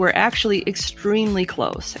 who were actually extremely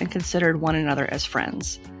close and considered one another as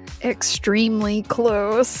friends. Extremely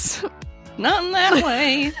close. Not in that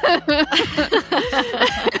way.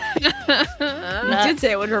 You did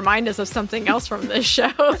say it would remind us of something else from this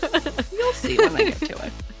show. You'll see when I get to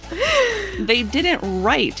it. They didn't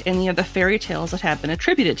write any of the fairy tales that have been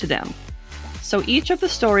attributed to them. So each of the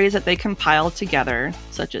stories that they compiled together,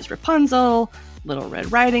 such as Rapunzel, Little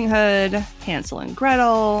Red Riding Hood, Hansel and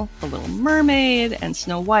Gretel, The Little Mermaid, and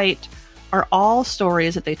Snow White, are all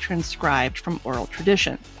stories that they transcribed from oral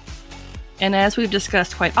tradition. And as we've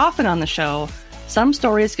discussed quite often on the show, some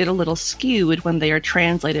stories get a little skewed when they are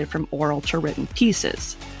translated from oral to written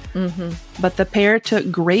pieces. Mm-hmm. But the pair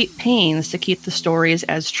took great pains to keep the stories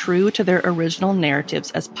as true to their original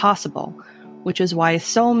narratives as possible, which is why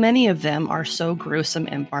so many of them are so gruesome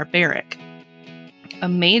and barbaric. A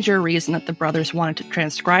major reason that the brothers wanted to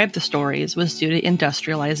transcribe the stories was due to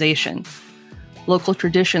industrialization. Local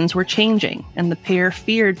traditions were changing, and the pair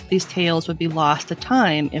feared these tales would be lost to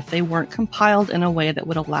time if they weren't compiled in a way that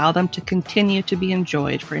would allow them to continue to be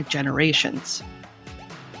enjoyed for generations.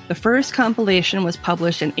 The first compilation was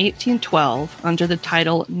published in 1812 under the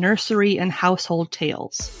title Nursery and Household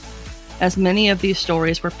Tales, as many of these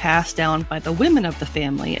stories were passed down by the women of the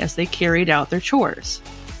family as they carried out their chores.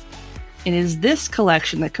 It is this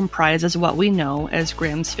collection that comprises what we know as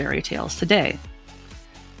Grimm's fairy tales today.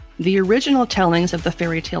 The original tellings of the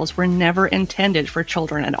fairy tales were never intended for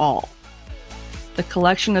children at all. The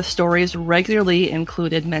collection of stories regularly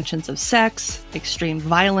included mentions of sex, extreme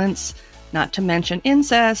violence, not to mention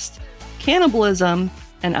incest, cannibalism,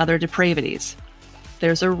 and other depravities.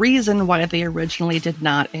 There's a reason why they originally did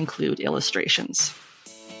not include illustrations.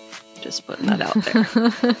 Just putting that out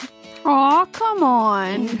there. Aw, come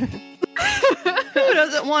on. Who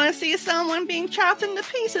doesn't want to see someone being chopped into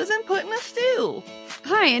pieces and put in a stew?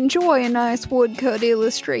 I enjoy a nice woodcut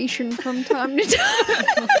illustration from time to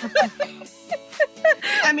time.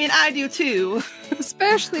 I mean, I do too.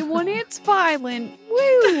 Especially when it's violent.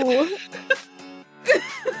 Woo!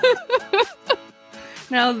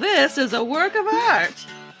 Now this is a work of art.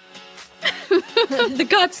 The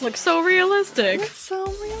guts look so realistic. It's so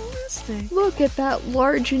realistic. Look at that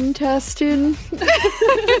large intestine.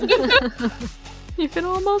 You can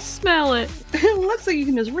almost smell it. It looks like you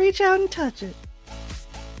can just reach out and touch it.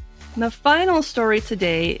 The final story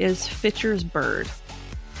today is Fitcher's Bird.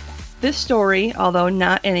 This story, although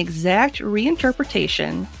not an exact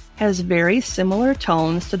reinterpretation, has very similar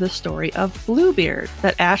tones to the story of Bluebeard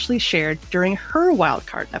that Ashley shared during her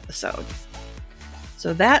Wildcard episode.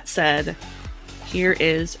 So that said, here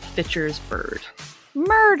is Fitcher's Bird.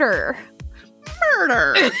 Murder!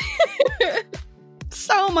 Murder!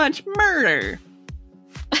 So much murder!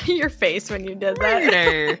 Your face when you did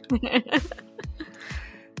that. Murder!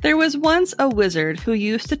 There was once a wizard who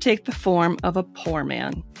used to take the form of a poor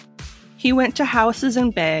man. He went to houses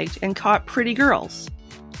and begged and caught pretty girls.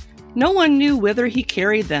 No one knew whither he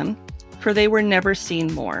carried them, for they were never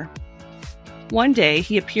seen more. One day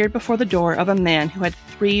he appeared before the door of a man who had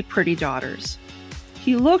 3 pretty daughters.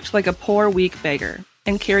 He looked like a poor, weak beggar,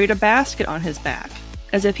 and carried a basket on his back,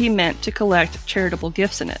 as if he meant to collect charitable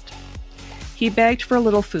gifts in it. He begged for a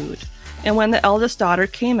little food, and when the eldest daughter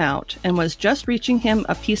came out and was just reaching him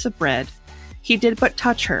a piece of bread, he did but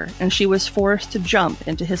touch her, and she was forced to jump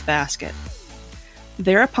into his basket.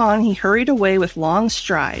 Thereupon he hurried away with long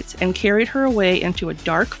strides and carried her away into a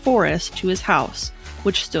dark forest to his house,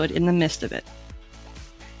 which stood in the midst of it.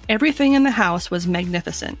 Everything in the house was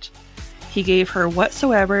magnificent. He gave her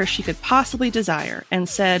whatsoever she could possibly desire, and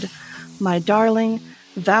said, "My darling,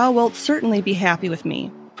 thou wilt certainly be happy with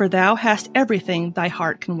me, for thou hast everything thy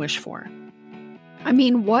heart can wish for." I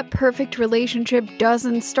mean, what perfect relationship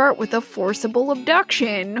doesn't start with a forcible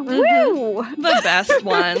abduction? Woo! The best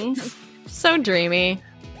ones. So dreamy.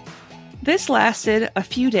 This lasted a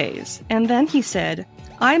few days, and then he said,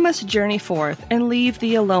 "I must journey forth and leave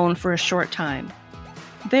thee alone for a short time.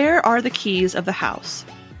 There are the keys of the house.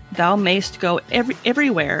 Thou mayst go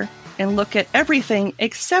everywhere and look at everything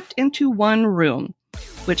except into one room,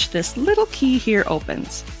 which this little key here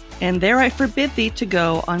opens, and there I forbid thee to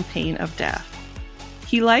go on pain of death."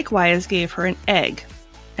 He likewise gave her an egg,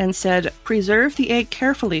 and said, "Preserve the egg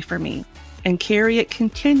carefully for me, and carry it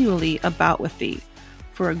continually about with thee,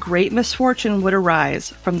 for a great misfortune would arise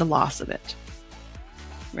from the loss of it."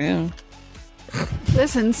 Yeah.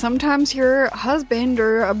 Listen, sometimes your husband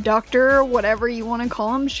or abductor or whatever you want to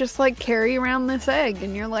call him is just like, carry around this egg,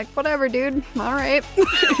 and you're like, whatever, dude, all right.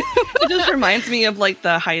 It just reminds me of like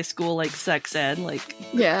the high school like sex ed, like,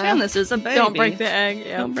 Yeah. and this is a baby. Don't break the egg.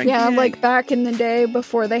 Yeah. Don't break Yeah, the egg. like back in the day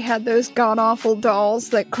before they had those god-awful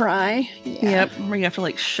dolls that cry. Yeah. Yep, where you have to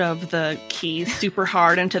like shove the key super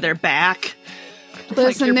hard into their back.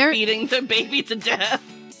 Listen, like there- you're beating the baby to death.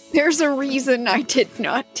 There's a reason I did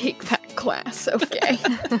not take that class, okay?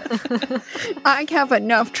 I have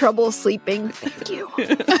enough trouble sleeping. Thank you.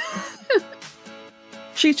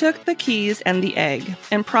 She took the keys and the egg,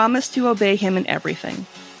 and promised to obey him in everything.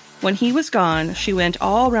 When he was gone, she went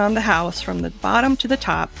all round the house from the bottom to the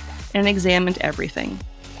top, and examined everything.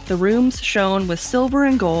 The rooms shone with silver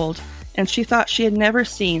and gold, and she thought she had never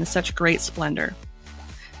seen such great splendor.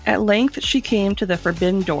 At length she came to the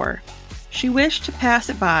forbidden door. She wished to pass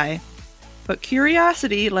it by, but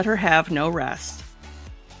curiosity let her have no rest.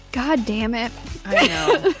 God damn it. I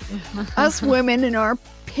know. Us women and our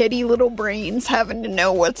pitty little brains having to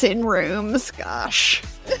know what's in rooms. Gosh.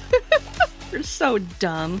 We're so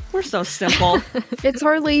dumb. We're so simple. It's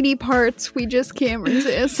our lady parts. We just can't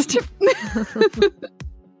resist.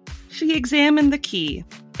 She examined the key.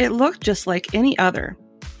 It looked just like any other.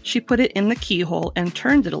 She put it in the keyhole and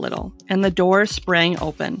turned it a little, and the door sprang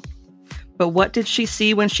open. But what did she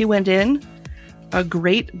see when she went in? A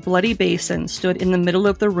great bloody basin stood in the middle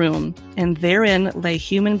of the room, and therein lay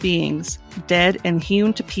human beings, dead and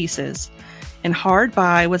hewn to pieces, and hard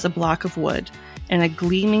by was a block of wood, and a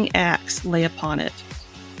gleaming axe lay upon it.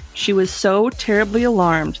 She was so terribly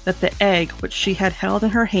alarmed that the egg which she had held in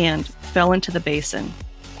her hand fell into the basin.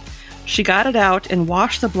 She got it out and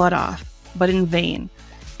washed the blood off, but in vain.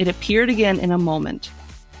 It appeared again in a moment.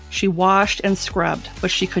 She washed and scrubbed,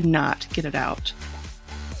 but she could not get it out.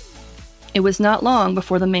 It was not long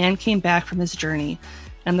before the man came back from his journey,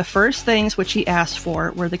 and the first things which he asked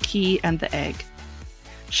for were the key and the egg.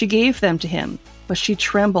 She gave them to him, but she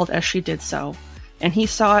trembled as she did so, and he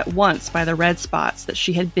saw at once by the red spots that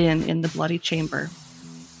she had been in the bloody chamber.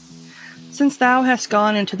 "Since thou hast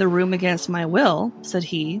gone into the room against my will," said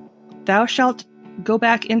he, "thou shalt go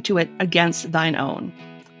back into it against thine own.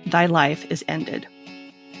 Thy life is ended."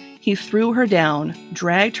 He threw her down,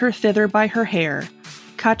 dragged her thither by her hair,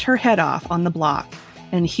 cut her head off on the block,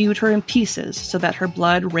 and hewed her in pieces so that her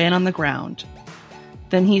blood ran on the ground.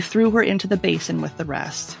 Then he threw her into the basin with the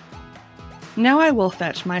rest. Now I will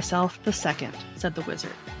fetch myself the second, said the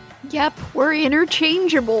wizard. Yep, we're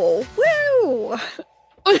interchangeable. Woo!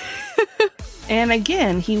 And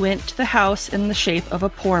again he went to the house in the shape of a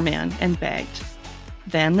poor man and begged.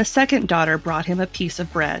 Then the second daughter brought him a piece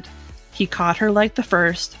of bread. He caught her like the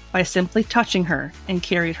first by simply touching her and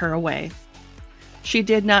carried her away. She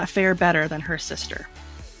did not fare better than her sister.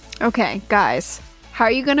 Okay, guys, how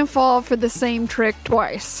are you gonna fall for the same trick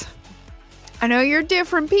twice? I know you're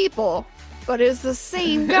different people, but it's the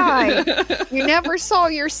same guy. You never saw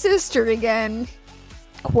your sister again.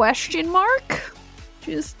 Question mark?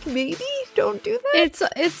 Just maybe? Don't do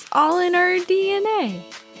that? It's all in our DNA.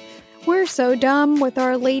 We're so dumb with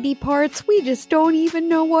our lady parts, we just don't even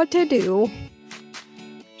know what to do.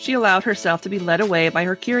 She allowed herself to be led away by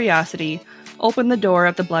her curiosity, opened the door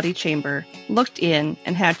of the bloody chamber, looked in,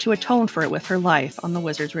 and had to atone for it with her life on the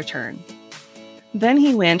wizard's return. Then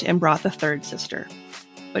he went and brought the third sister.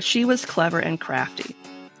 But she was clever and crafty.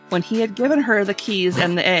 When he had given her the keys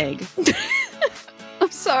and the egg... I'm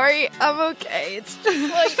sorry, I'm okay. It's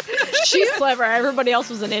just like... She's clever, everybody else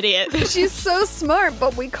was an idiot. She's so smart,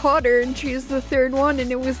 but we caught her and she's the third one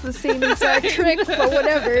and it was the same exact trick, but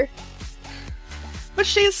whatever. But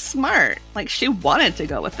she's smart. Like, she wanted to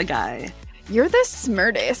go with the guy. You're the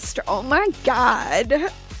smartest. Oh my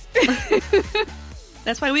god.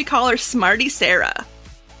 That's why we call her Smarty Sarah.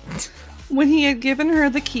 When he had given her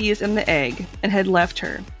the keys and the egg and had left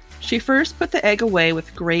her, she first put the egg away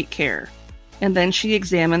with great care, and then she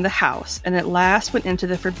examined the house and at last went into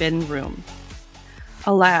the forbidden room.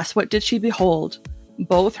 Alas, what did she behold?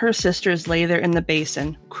 Both her sisters lay there in the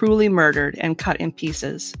basin, cruelly murdered and cut in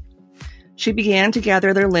pieces. She began to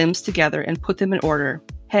gather their limbs together and put them in order,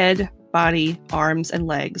 head, body, arms, and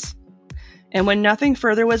legs. And when nothing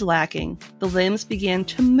further was lacking, the limbs began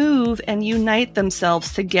to move and unite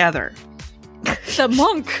themselves together. The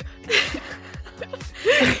monk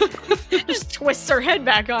just twists her head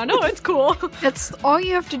back on. Oh, it's cool. That's all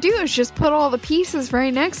you have to do is just put all the pieces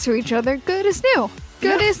right next to each other. Good as new.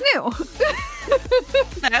 Good as new.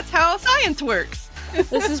 That's how science works.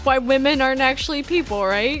 This is why women aren't actually people,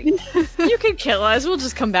 right? You can kill us. We'll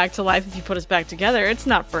just come back to life if you put us back together. It's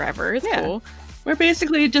not forever. It's cool. We're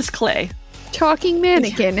basically just clay. Talking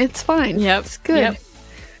mannequin. It's fine. Yep. It's good. Yep.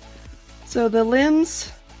 So the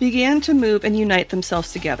limbs began to move and unite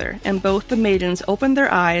themselves together, and both the maidens opened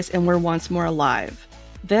their eyes and were once more alive.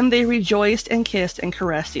 Then they rejoiced and kissed and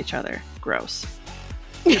caressed each other. Gross.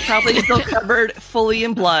 You're probably still covered fully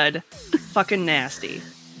in blood. Fucking nasty.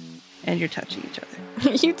 And you're touching each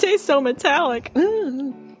other. You taste so metallic.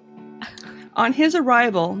 Ooh. On his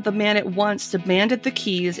arrival, the man at once demanded the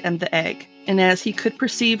keys and the egg, and as he could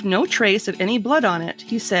perceive no trace of any blood on it,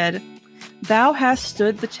 he said, "Thou hast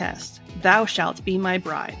stood the test. Thou shalt be my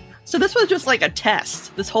bride." So this was just like a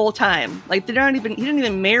test this whole time. Like, he didn't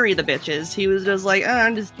even marry the bitches. He was just like,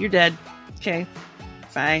 you're dead. Okay,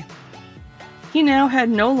 bye. He now had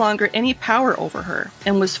no longer any power over her,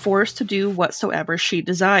 and was forced to do whatsoever she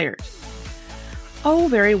desired. "Oh,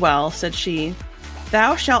 very well," said she.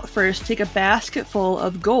 "Thou shalt first take a basketful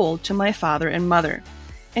of gold to my father and mother,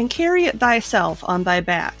 and carry it thyself on thy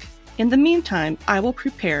back. In the meantime, I will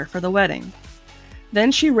prepare for the wedding."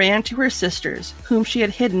 Then she ran to her sisters, whom she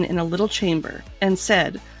had hidden in a little chamber, and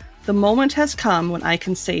said, "The moment has come when I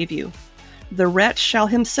can save you. The wretch shall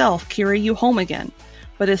himself carry you home again,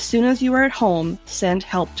 but as soon as you are at home, send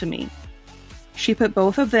help to me." She put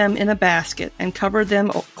both of them in a basket and covered them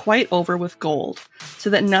quite over with gold, so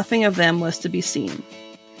that nothing of them was to be seen.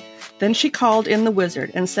 Then she called in the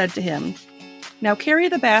wizard and said to him, "Now carry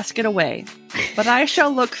the basket away, but I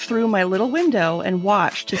shall look through my little window and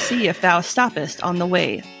watch to see if thou stoppest on the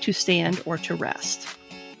way to stand or to rest."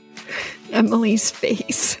 Emily's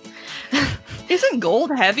face. Isn't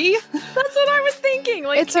gold heavy? That's what I was thinking.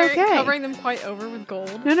 Like, It's okay. Covering them quite over with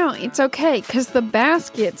gold. No, it's okay, because the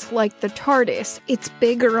basket's like the TARDIS. It's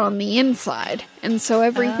bigger on the inside, and so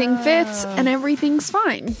everything fits, and everything's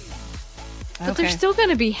fine. But they're still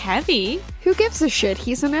gonna be heavy. Who gives a shit?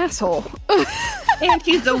 He's an asshole. And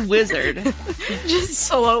he's a wizard. Just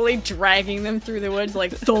slowly dragging them through the woods,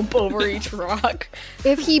 like thump over each rock.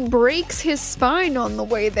 If he breaks his spine on the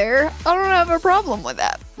way there, I don't have a problem with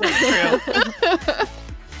that. That's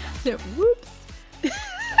true. Whoops.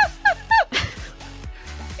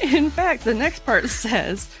 In fact, the next part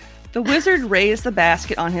says, "The wizard raised the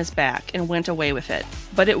basket on his back and went away with it,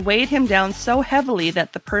 but it weighed him down so heavily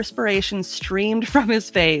that the perspiration streamed from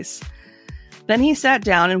his face. Then he sat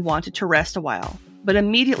down and wanted to rest a while, but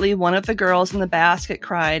immediately one of the girls in the basket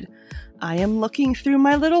cried, 'I am looking through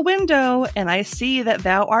my little window, and I see that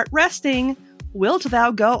thou art resting. Wilt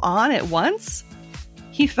thou go on at once?'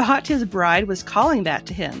 He thought his bride was calling that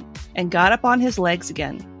to him and got up on his legs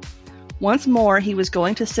again. Once more he was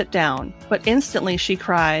going to sit down, but instantly she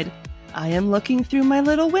cried, "I am looking through my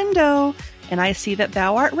little window, and I see that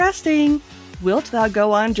thou art resting. Wilt thou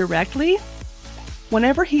go on directly?"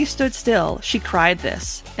 Whenever he stood still, she cried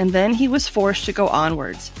this, and then he was forced to go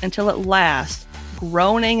onwards, until at last,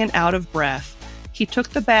 groaning and out of breath, he took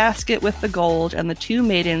the basket with the gold and the two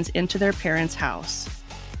maidens into their parents' house.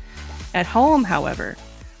 At home, however,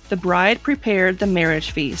 the bride prepared the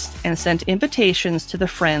marriage feast and sent invitations to the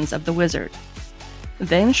friends of the wizard.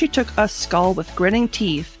 Then she took a skull with grinning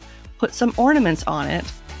teeth, put some ornaments on it,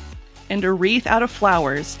 and a wreath out of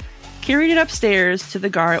flowers, carried it upstairs to the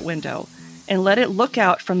garret window, and let it look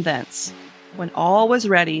out from thence. When all was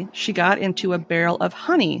ready, she got into a barrel of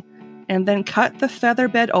honey, and then cut the feather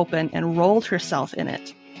bed open and rolled herself in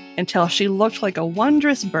it, until she looked like a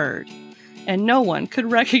wondrous bird, and no one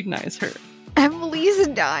could recognize her. Emily's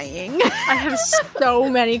dying. I have so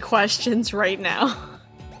many questions right now.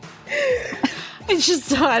 It's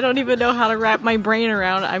just, I don't even know how to wrap my brain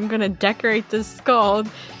around. I'm gonna decorate this skull.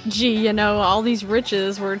 Gee, all these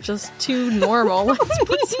riches were just too normal. Let's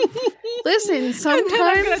put some... Listen, sometimes... And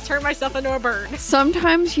then I'm gonna turn myself into a bird.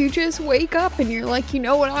 Sometimes you just wake up and you're like, you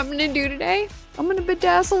know what I'm gonna do today? I'm gonna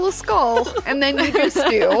bedazzle a skull. And then you just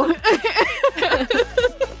do.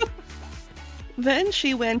 Then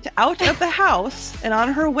she went out of the house, and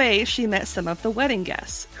on her way she met some of the wedding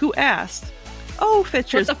guests, who asked, "Oh,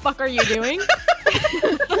 Fitcher's..." What the fuck are you doing?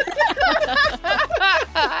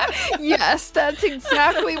 Yes, that's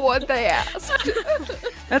exactly what they asked.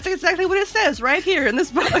 That's exactly what it says right here in this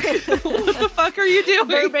book. What the fuck are you doing?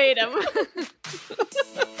 Verbatim.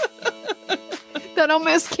 That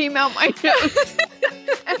almost came out my nose.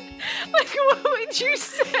 Like, what would you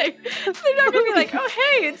say? They're not gonna be like, "Oh,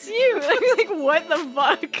 hey, it's you." They'd be like, "What the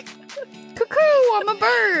fuck?" Cuckoo, I'm a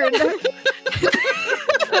bird.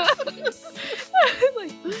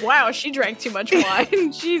 Like, wow, she drank too much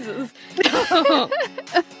wine. Jesus.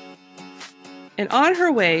 And on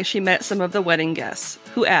her way she met some of the wedding guests,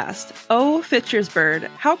 who asked, "Oh, Fitcher's bird,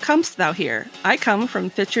 how comest thou here? I come from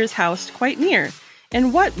Fitcher's house quite near.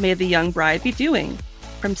 And what may the young bride be doing?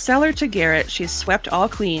 From cellar to garret she's swept all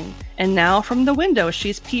clean, and now from the window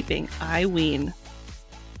she's peeping, I ween."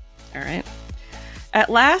 All right. At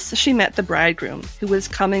last she met the bridegroom, who was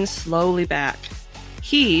coming slowly back.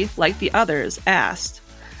 He, like the others, asked,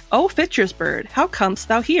 "Oh, Fitcher's bird, how comest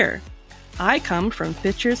thou here? I come from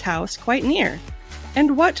Fitcher's house quite near.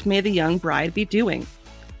 And what may the young bride be doing?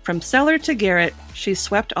 From cellar to garret she's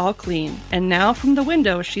swept all clean, and now from the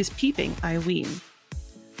window she's peeping, I ween."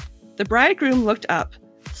 The bridegroom looked up,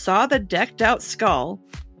 saw the decked-out skull,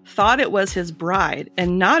 thought it was his bride,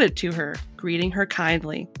 and nodded to her, greeting her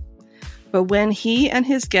kindly. But when he and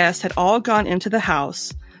his guests had all gone into the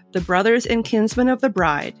house, the brothers and kinsmen of the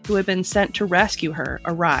bride, who had been sent to rescue her,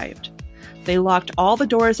 arrived. They locked all the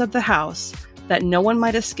doors of the house, that no one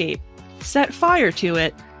might escape, set fire to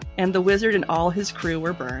it, and the wizard and all his crew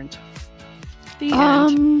were burned. The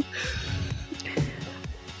end.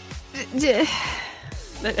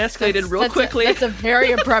 That escalated real quickly. That's a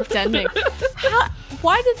very abrupt ending.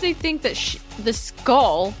 Why did they think that the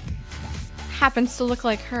skull happens to look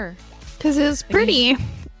like her? Because it's pretty.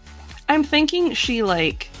 I'm thinking she,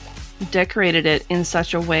 decorated it in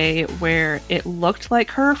such a way where it looked like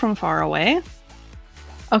her from far away.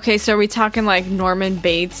 Okay, so are we talking like Norman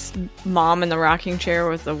Bates' mom in the rocking chair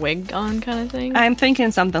with a wig on kind of thing? I'm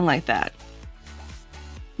thinking something like that.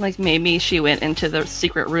 Like maybe she went into the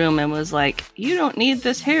secret room and was like, "You don't need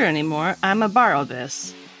this hair anymore. I'ma borrow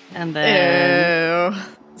this." And then... Ew.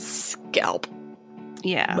 Scalp.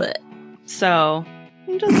 Yeah. Blech. So,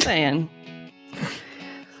 I'm just saying.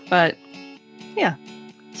 But, yeah.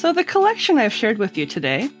 So the collection I've shared with you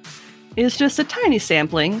today is just a tiny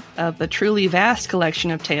sampling of the truly vast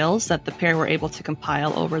collection of tales that the pair were able to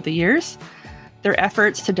compile over the years. Their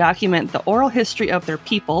efforts to document the oral history of their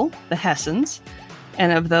people, the Hessens,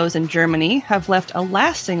 and of those in Germany have left a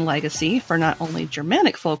lasting legacy for not only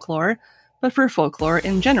Germanic folklore, but for folklore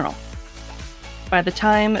in general. By the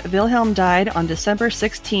time Wilhelm died on December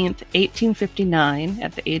 16, 1859,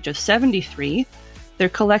 at the age of 73, their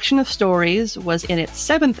collection of stories was in its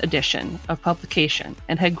 7th edition of publication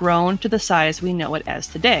and had grown to the size we know it as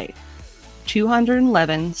today,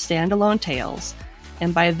 211 standalone tales,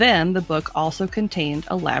 and by then the book also contained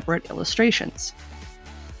elaborate illustrations.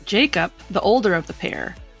 Jacob, the older of the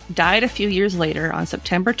pair, died a few years later on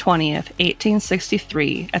September 20th,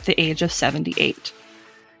 1863, at the age of 78.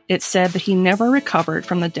 It's said that he never recovered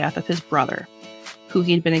from the death of his brother, who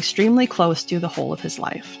he'd been extremely close to the whole of his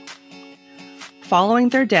life. following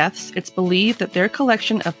their deaths, it's believed that their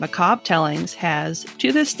collection of macabre tellings has,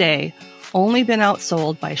 to this day, only been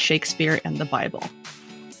outsold by Shakespeare and the Bible.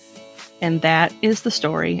 And that is the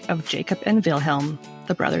story of Jacob and Wilhelm,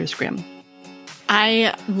 the Brothers Grimm.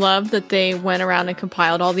 I love that they went around and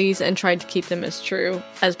compiled all these and tried to keep them as true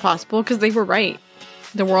as possible, because they were right.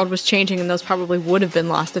 The world was changing, and those probably would have been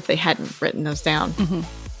lost if they hadn't written those down.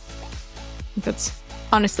 Mm-hmm. That's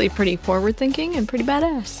honestly pretty forward-thinking and pretty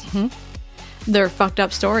badass. Mm-hmm. They're fucked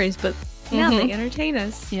up stories, but now they entertain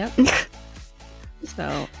us. Yep.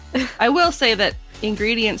 So, I will say that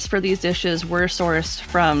ingredients for these dishes were sourced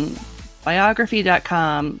from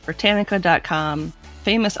biography.com, Britannica.com,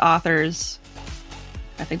 famous authors,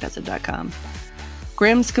 I think that's a .com,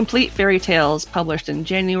 Grimm's Complete Fairy Tales, published in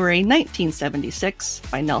January 1976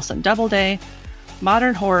 by Nelson Doubleday,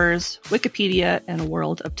 Modern Horrors, Wikipedia, and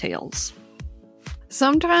World of Tales.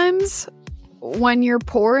 Sometimes when you're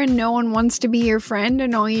poor and no one wants to be your friend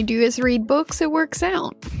and all you do is read books, it works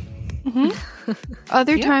out. Mm-hmm.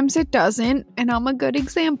 Other times it doesn't, and I'm a good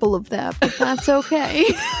example of that, but that's okay.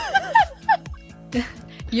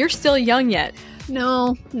 You're still young yet.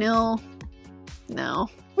 No.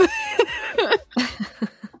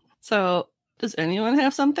 So, does anyone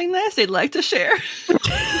have something nice they'd like to share?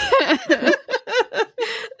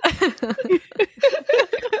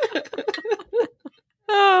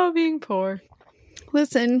 Oh, being poor.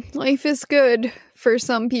 Listen, life is good for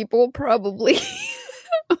some people, probably.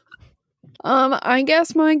 I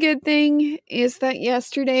guess my good thing is that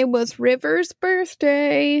yesterday was River's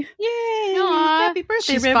birthday. Yay! Aww. Happy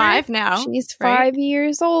birthday, She's River. 5 now. She's right? 5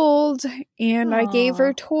 years old, and I gave her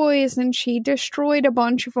Aw. toys, and she destroyed a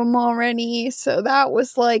bunch of them already. So that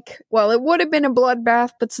was like, well, it would have been a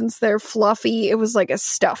bloodbath, but since they're fluffy, it was like a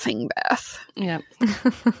stuffing bath. Yep.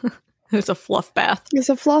 It was a fluff bath. It's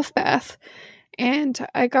a fluff bath. And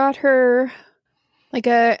I got her like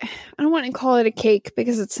I don't want to call it a cake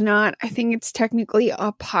because it's not. I think it's technically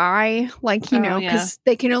a pie, like, because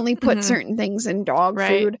they can only put certain things in dog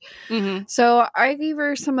food. Mm-hmm. So I gave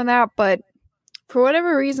her some of that, but for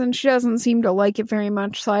whatever reason, she doesn't seem to like it very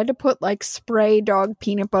much. So I had to put like spray dog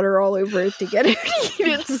peanut butter all over it to get her to eat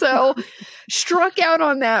it. So struck out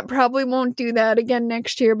on that. Probably won't do that again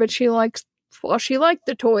next year, but she liked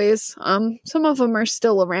the toys. Some of them are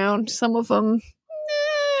still around. Some of them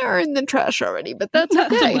are in the trash already, but that's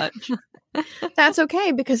okay. Not too much. That's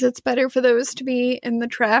okay, because it's better for those to be in the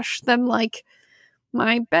trash than like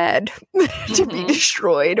my bed to be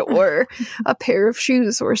destroyed, or a pair of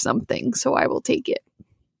shoes or something. So I will take it.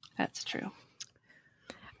 That's true.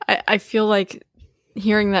 I feel like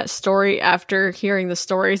hearing that story after hearing the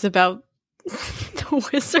stories about the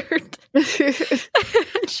wizard.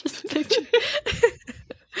 Just picture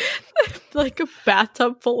like a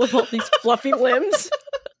bathtub full of all these fluffy limbs.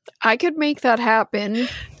 I could make that happen.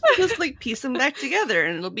 Just like piece them back together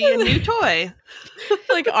and it'll be a new toy.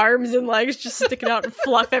 Like arms and legs just sticking out and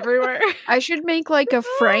fluff everywhere. I should make like a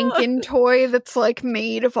Franken toy that's like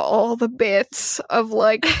made of all the bits of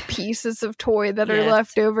like pieces of toy that are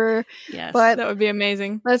left over. Yes. But That would be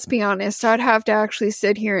amazing. let's be honest, I'd have to actually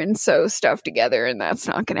sit here and sew stuff together, and that's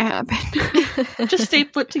not going to happen. Just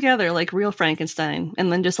staple it together like real Frankenstein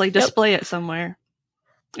and then just like display it somewhere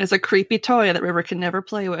as a creepy toy that River can never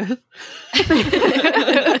play with.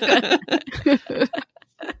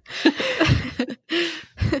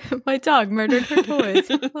 My dog murdered her toys.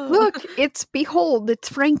 Look, it's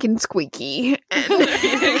Frankensqueaky.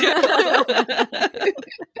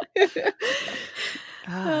 Oh,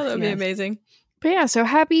 that would be amazing. But yeah, so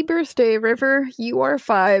happy birthday, River. You are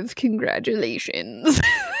 5. Congratulations.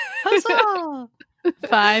 Huzzah!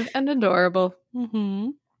 5 and adorable.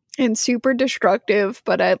 Mm-hmm. And super destructive,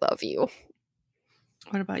 but I love you.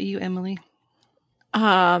 What about you, Emily?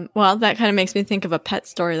 Well, that kind of makes me think of a pet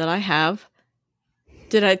story that I have.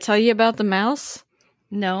 Did I tell you about the mouse?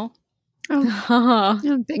 No. Oh, I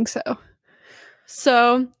don't think so.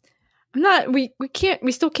 So I'm not. We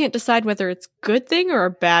still can't decide whether it's a good thing or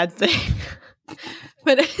a bad thing.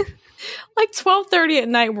 But like 12:30 at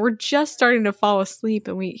night, we're just starting to fall asleep,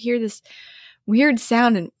 and we hear this weird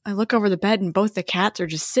sound. And I look over the bed, and both the cats are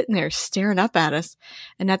just sitting there staring up at us.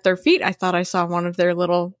 And at their feet, I thought I saw one of their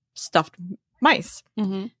little stuffed mice.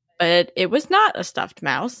 Mm-hmm. But it was not a stuffed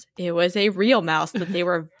mouse. It was a real mouse that they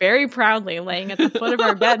were very proudly laying at the foot of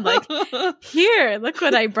our bed, like, here, look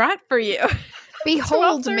what I brought for you.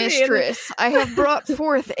 Behold, 12:30 mistress, I have brought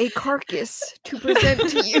forth a carcass to present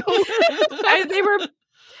to you.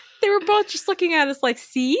 They were both just looking at us like,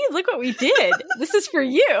 see, look what we did. This is for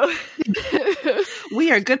you.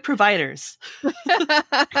 We are good providers.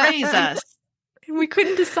 Praise us. And we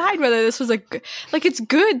couldn't decide whether this was it's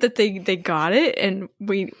good that they got it, and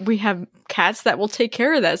we have cats that will take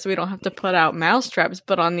care of that, so we don't have to put out mouse traps.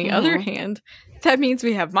 But on the other hand, that means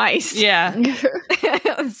we have mice. Yeah.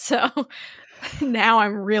 So now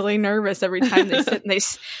I'm really nervous every time they sit and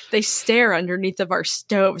they stare underneath of our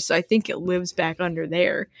stove. So I think it lives back under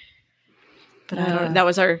there. But I don't know.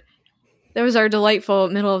 That was our delightful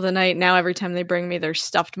middle of the night. Now every time they bring me their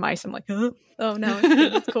stuffed mice, I'm like, oh no,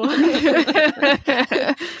 it's cool.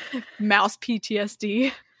 Mouse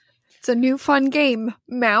PTSD. It's a new fun game.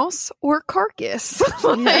 Mouse or carcass.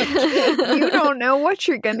 You don't know what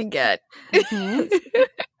you're gonna get.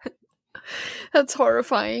 That's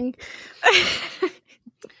horrifying.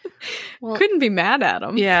 Well, couldn't be mad at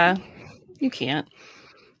them. Yeah, you can't.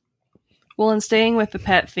 Well, in staying with the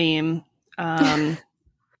pet theme,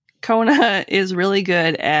 Kona is really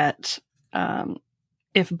good at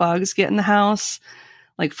if bugs get in the house,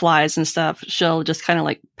 like flies and stuff, she'll just kind of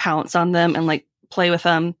like pounce on them and like play with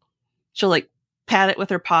them. She'll like pat it with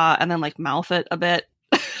her paw and then like mouth it a bit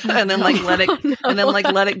and then like let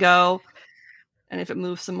it go. And if it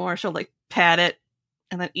moves some more, she'll like pat it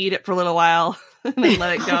and then eat it for a little while and then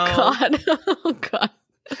let it go. Oh God.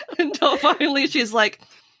 Until finally she's like,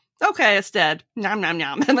 okay, it's dead. Nom, nom,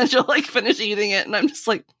 nom. And then she'll like finish eating it. And I'm just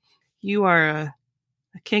like, you are a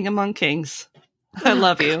king among kings. I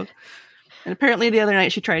love you. And apparently the other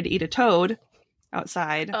night she tried to eat a toad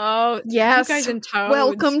outside. Oh, yes. You guys and toads.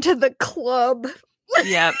 Welcome to the club.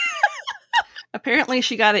 Yep. Apparently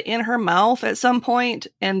she got it in her mouth at some point,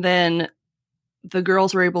 and then the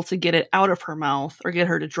girls were able to get it out of her mouth or get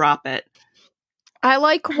her to drop it. I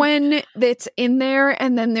like when it's in there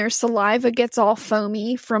and then their saliva gets all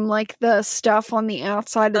foamy from like the stuff on the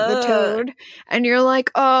outside of the toad. And you're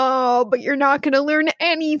like, oh, but you're not going to learn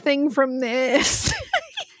anything from this.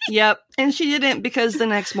 Yep. And she didn't, because the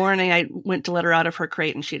next morning I went to let her out of her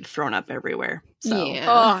crate and she had thrown up everywhere. So. Yeah.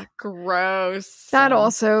 Oh, gross. That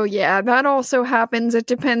also happens. It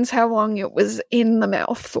depends how long it was in the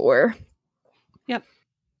mouth for. Yep.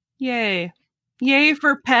 Yay. Yay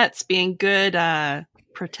for pets being good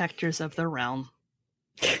protectors of the realm.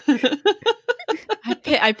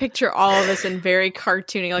 I picture all of this in very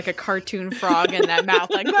cartoony, like a cartoon frog in that mouth,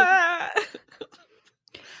 like, ah!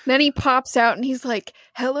 Then he pops out and he's like,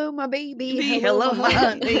 hello, my baby. Hello, my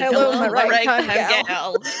honey. Hello, my ragtime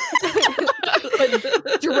gal.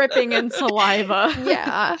 Dripping in saliva.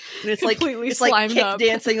 Yeah. And it's completely like slimed kick up.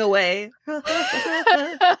 dancing away.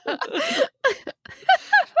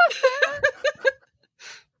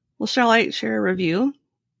 Well, shall I share a review?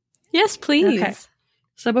 Yes, please. Okay.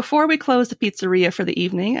 So before we close the pizzeria for the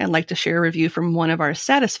evening, I'd like to share a review from one of our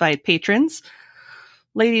satisfied patrons.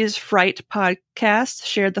 Ladies Fright Podcast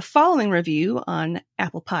shared the following review on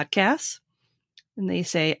Apple Podcasts. And they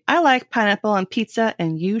say, I like pineapple on pizza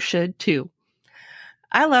and you should too.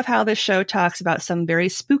 I love how this show talks about some very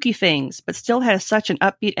spooky things, but still has such an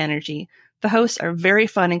upbeat energy. The hosts are very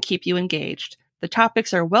fun and keep you engaged. The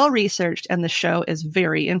topics are well researched and the show is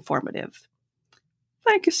very informative.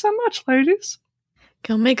 Thank you so much, ladies.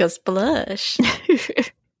 Go make us blush.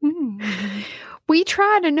 We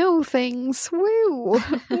try to know things. Woo.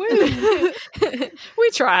 We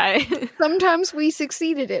try. Sometimes we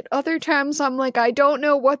succeed at it. Other times I'm like, I don't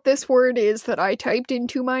know what this word is that I typed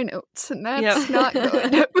into my notes, and that's not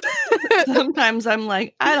good. Sometimes I'm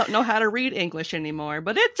like, I don't know how to read English anymore,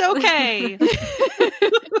 but it's okay.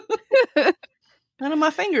 None of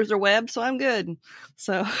my fingers are webbed, so I'm good.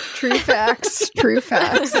 So True facts. True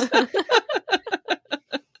facts.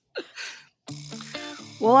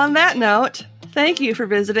 Well, on that note, thank you for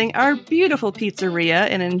visiting our beautiful pizzeria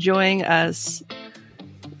and enjoying us.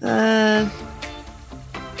 Trying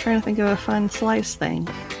to think of a fun slice thing.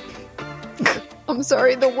 I'm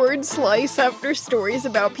sorry, the word slice after stories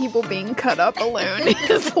about people being cut up alone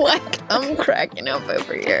is like, I'm cracking up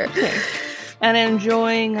over here. Okay. And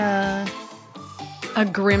enjoying a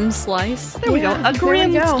grim slice. There we go. A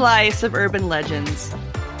grim slice of urban legends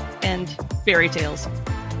and fairy tales.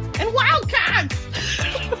 And wild cats!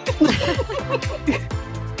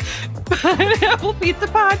 Pineapple Pizza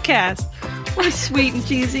Podcast. We're sweet and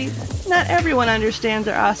cheesy. Not everyone understands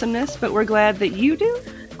our awesomeness, but we're glad that you do? ?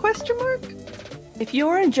 If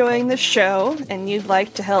you're enjoying the show and you'd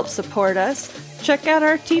like to help support us, check out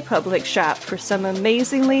our TeePublic shop for some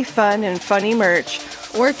amazingly fun and funny merch.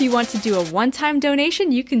 Or if you want to do a one-time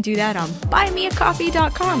donation, you can do that on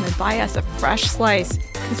buymeacoffee.com and buy us a fresh slice,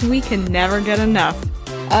 because we can never get enough.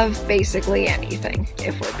 Of basically anything,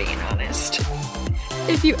 if we're being honest.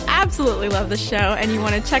 If you absolutely love the show and you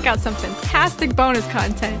want to check out some fantastic bonus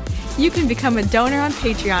content, you can become a donor on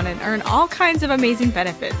Patreon and earn all kinds of amazing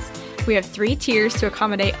benefits. We have 3 tiers to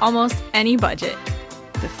accommodate almost any budget.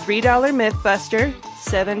 The $3 Mythbuster,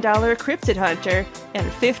 $7 Cryptid Hunter,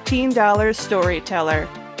 and $15 Storyteller.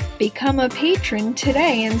 Become a patron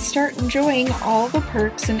today and start enjoying all the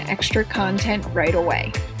perks and extra content right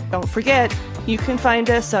away. Don't forget, you can find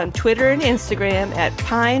us on Twitter and Instagram at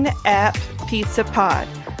PineAppPizzaPod.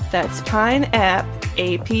 That's PineApp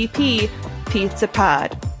Pizza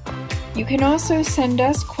Pod. You can also send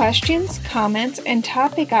us questions, comments, and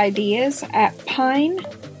topic ideas at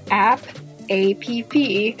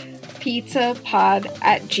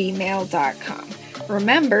pineapppizzapod@gmail.com.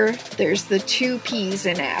 Remember, there's the 2 P's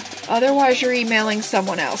in app. Otherwise, you're emailing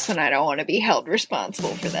someone else, and I don't want to be held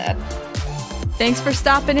responsible for that. Thanks for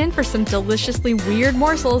stopping in for some deliciously weird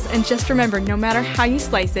morsels, and just remember, no matter how you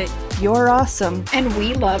slice it, you're awesome. And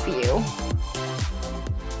we love you.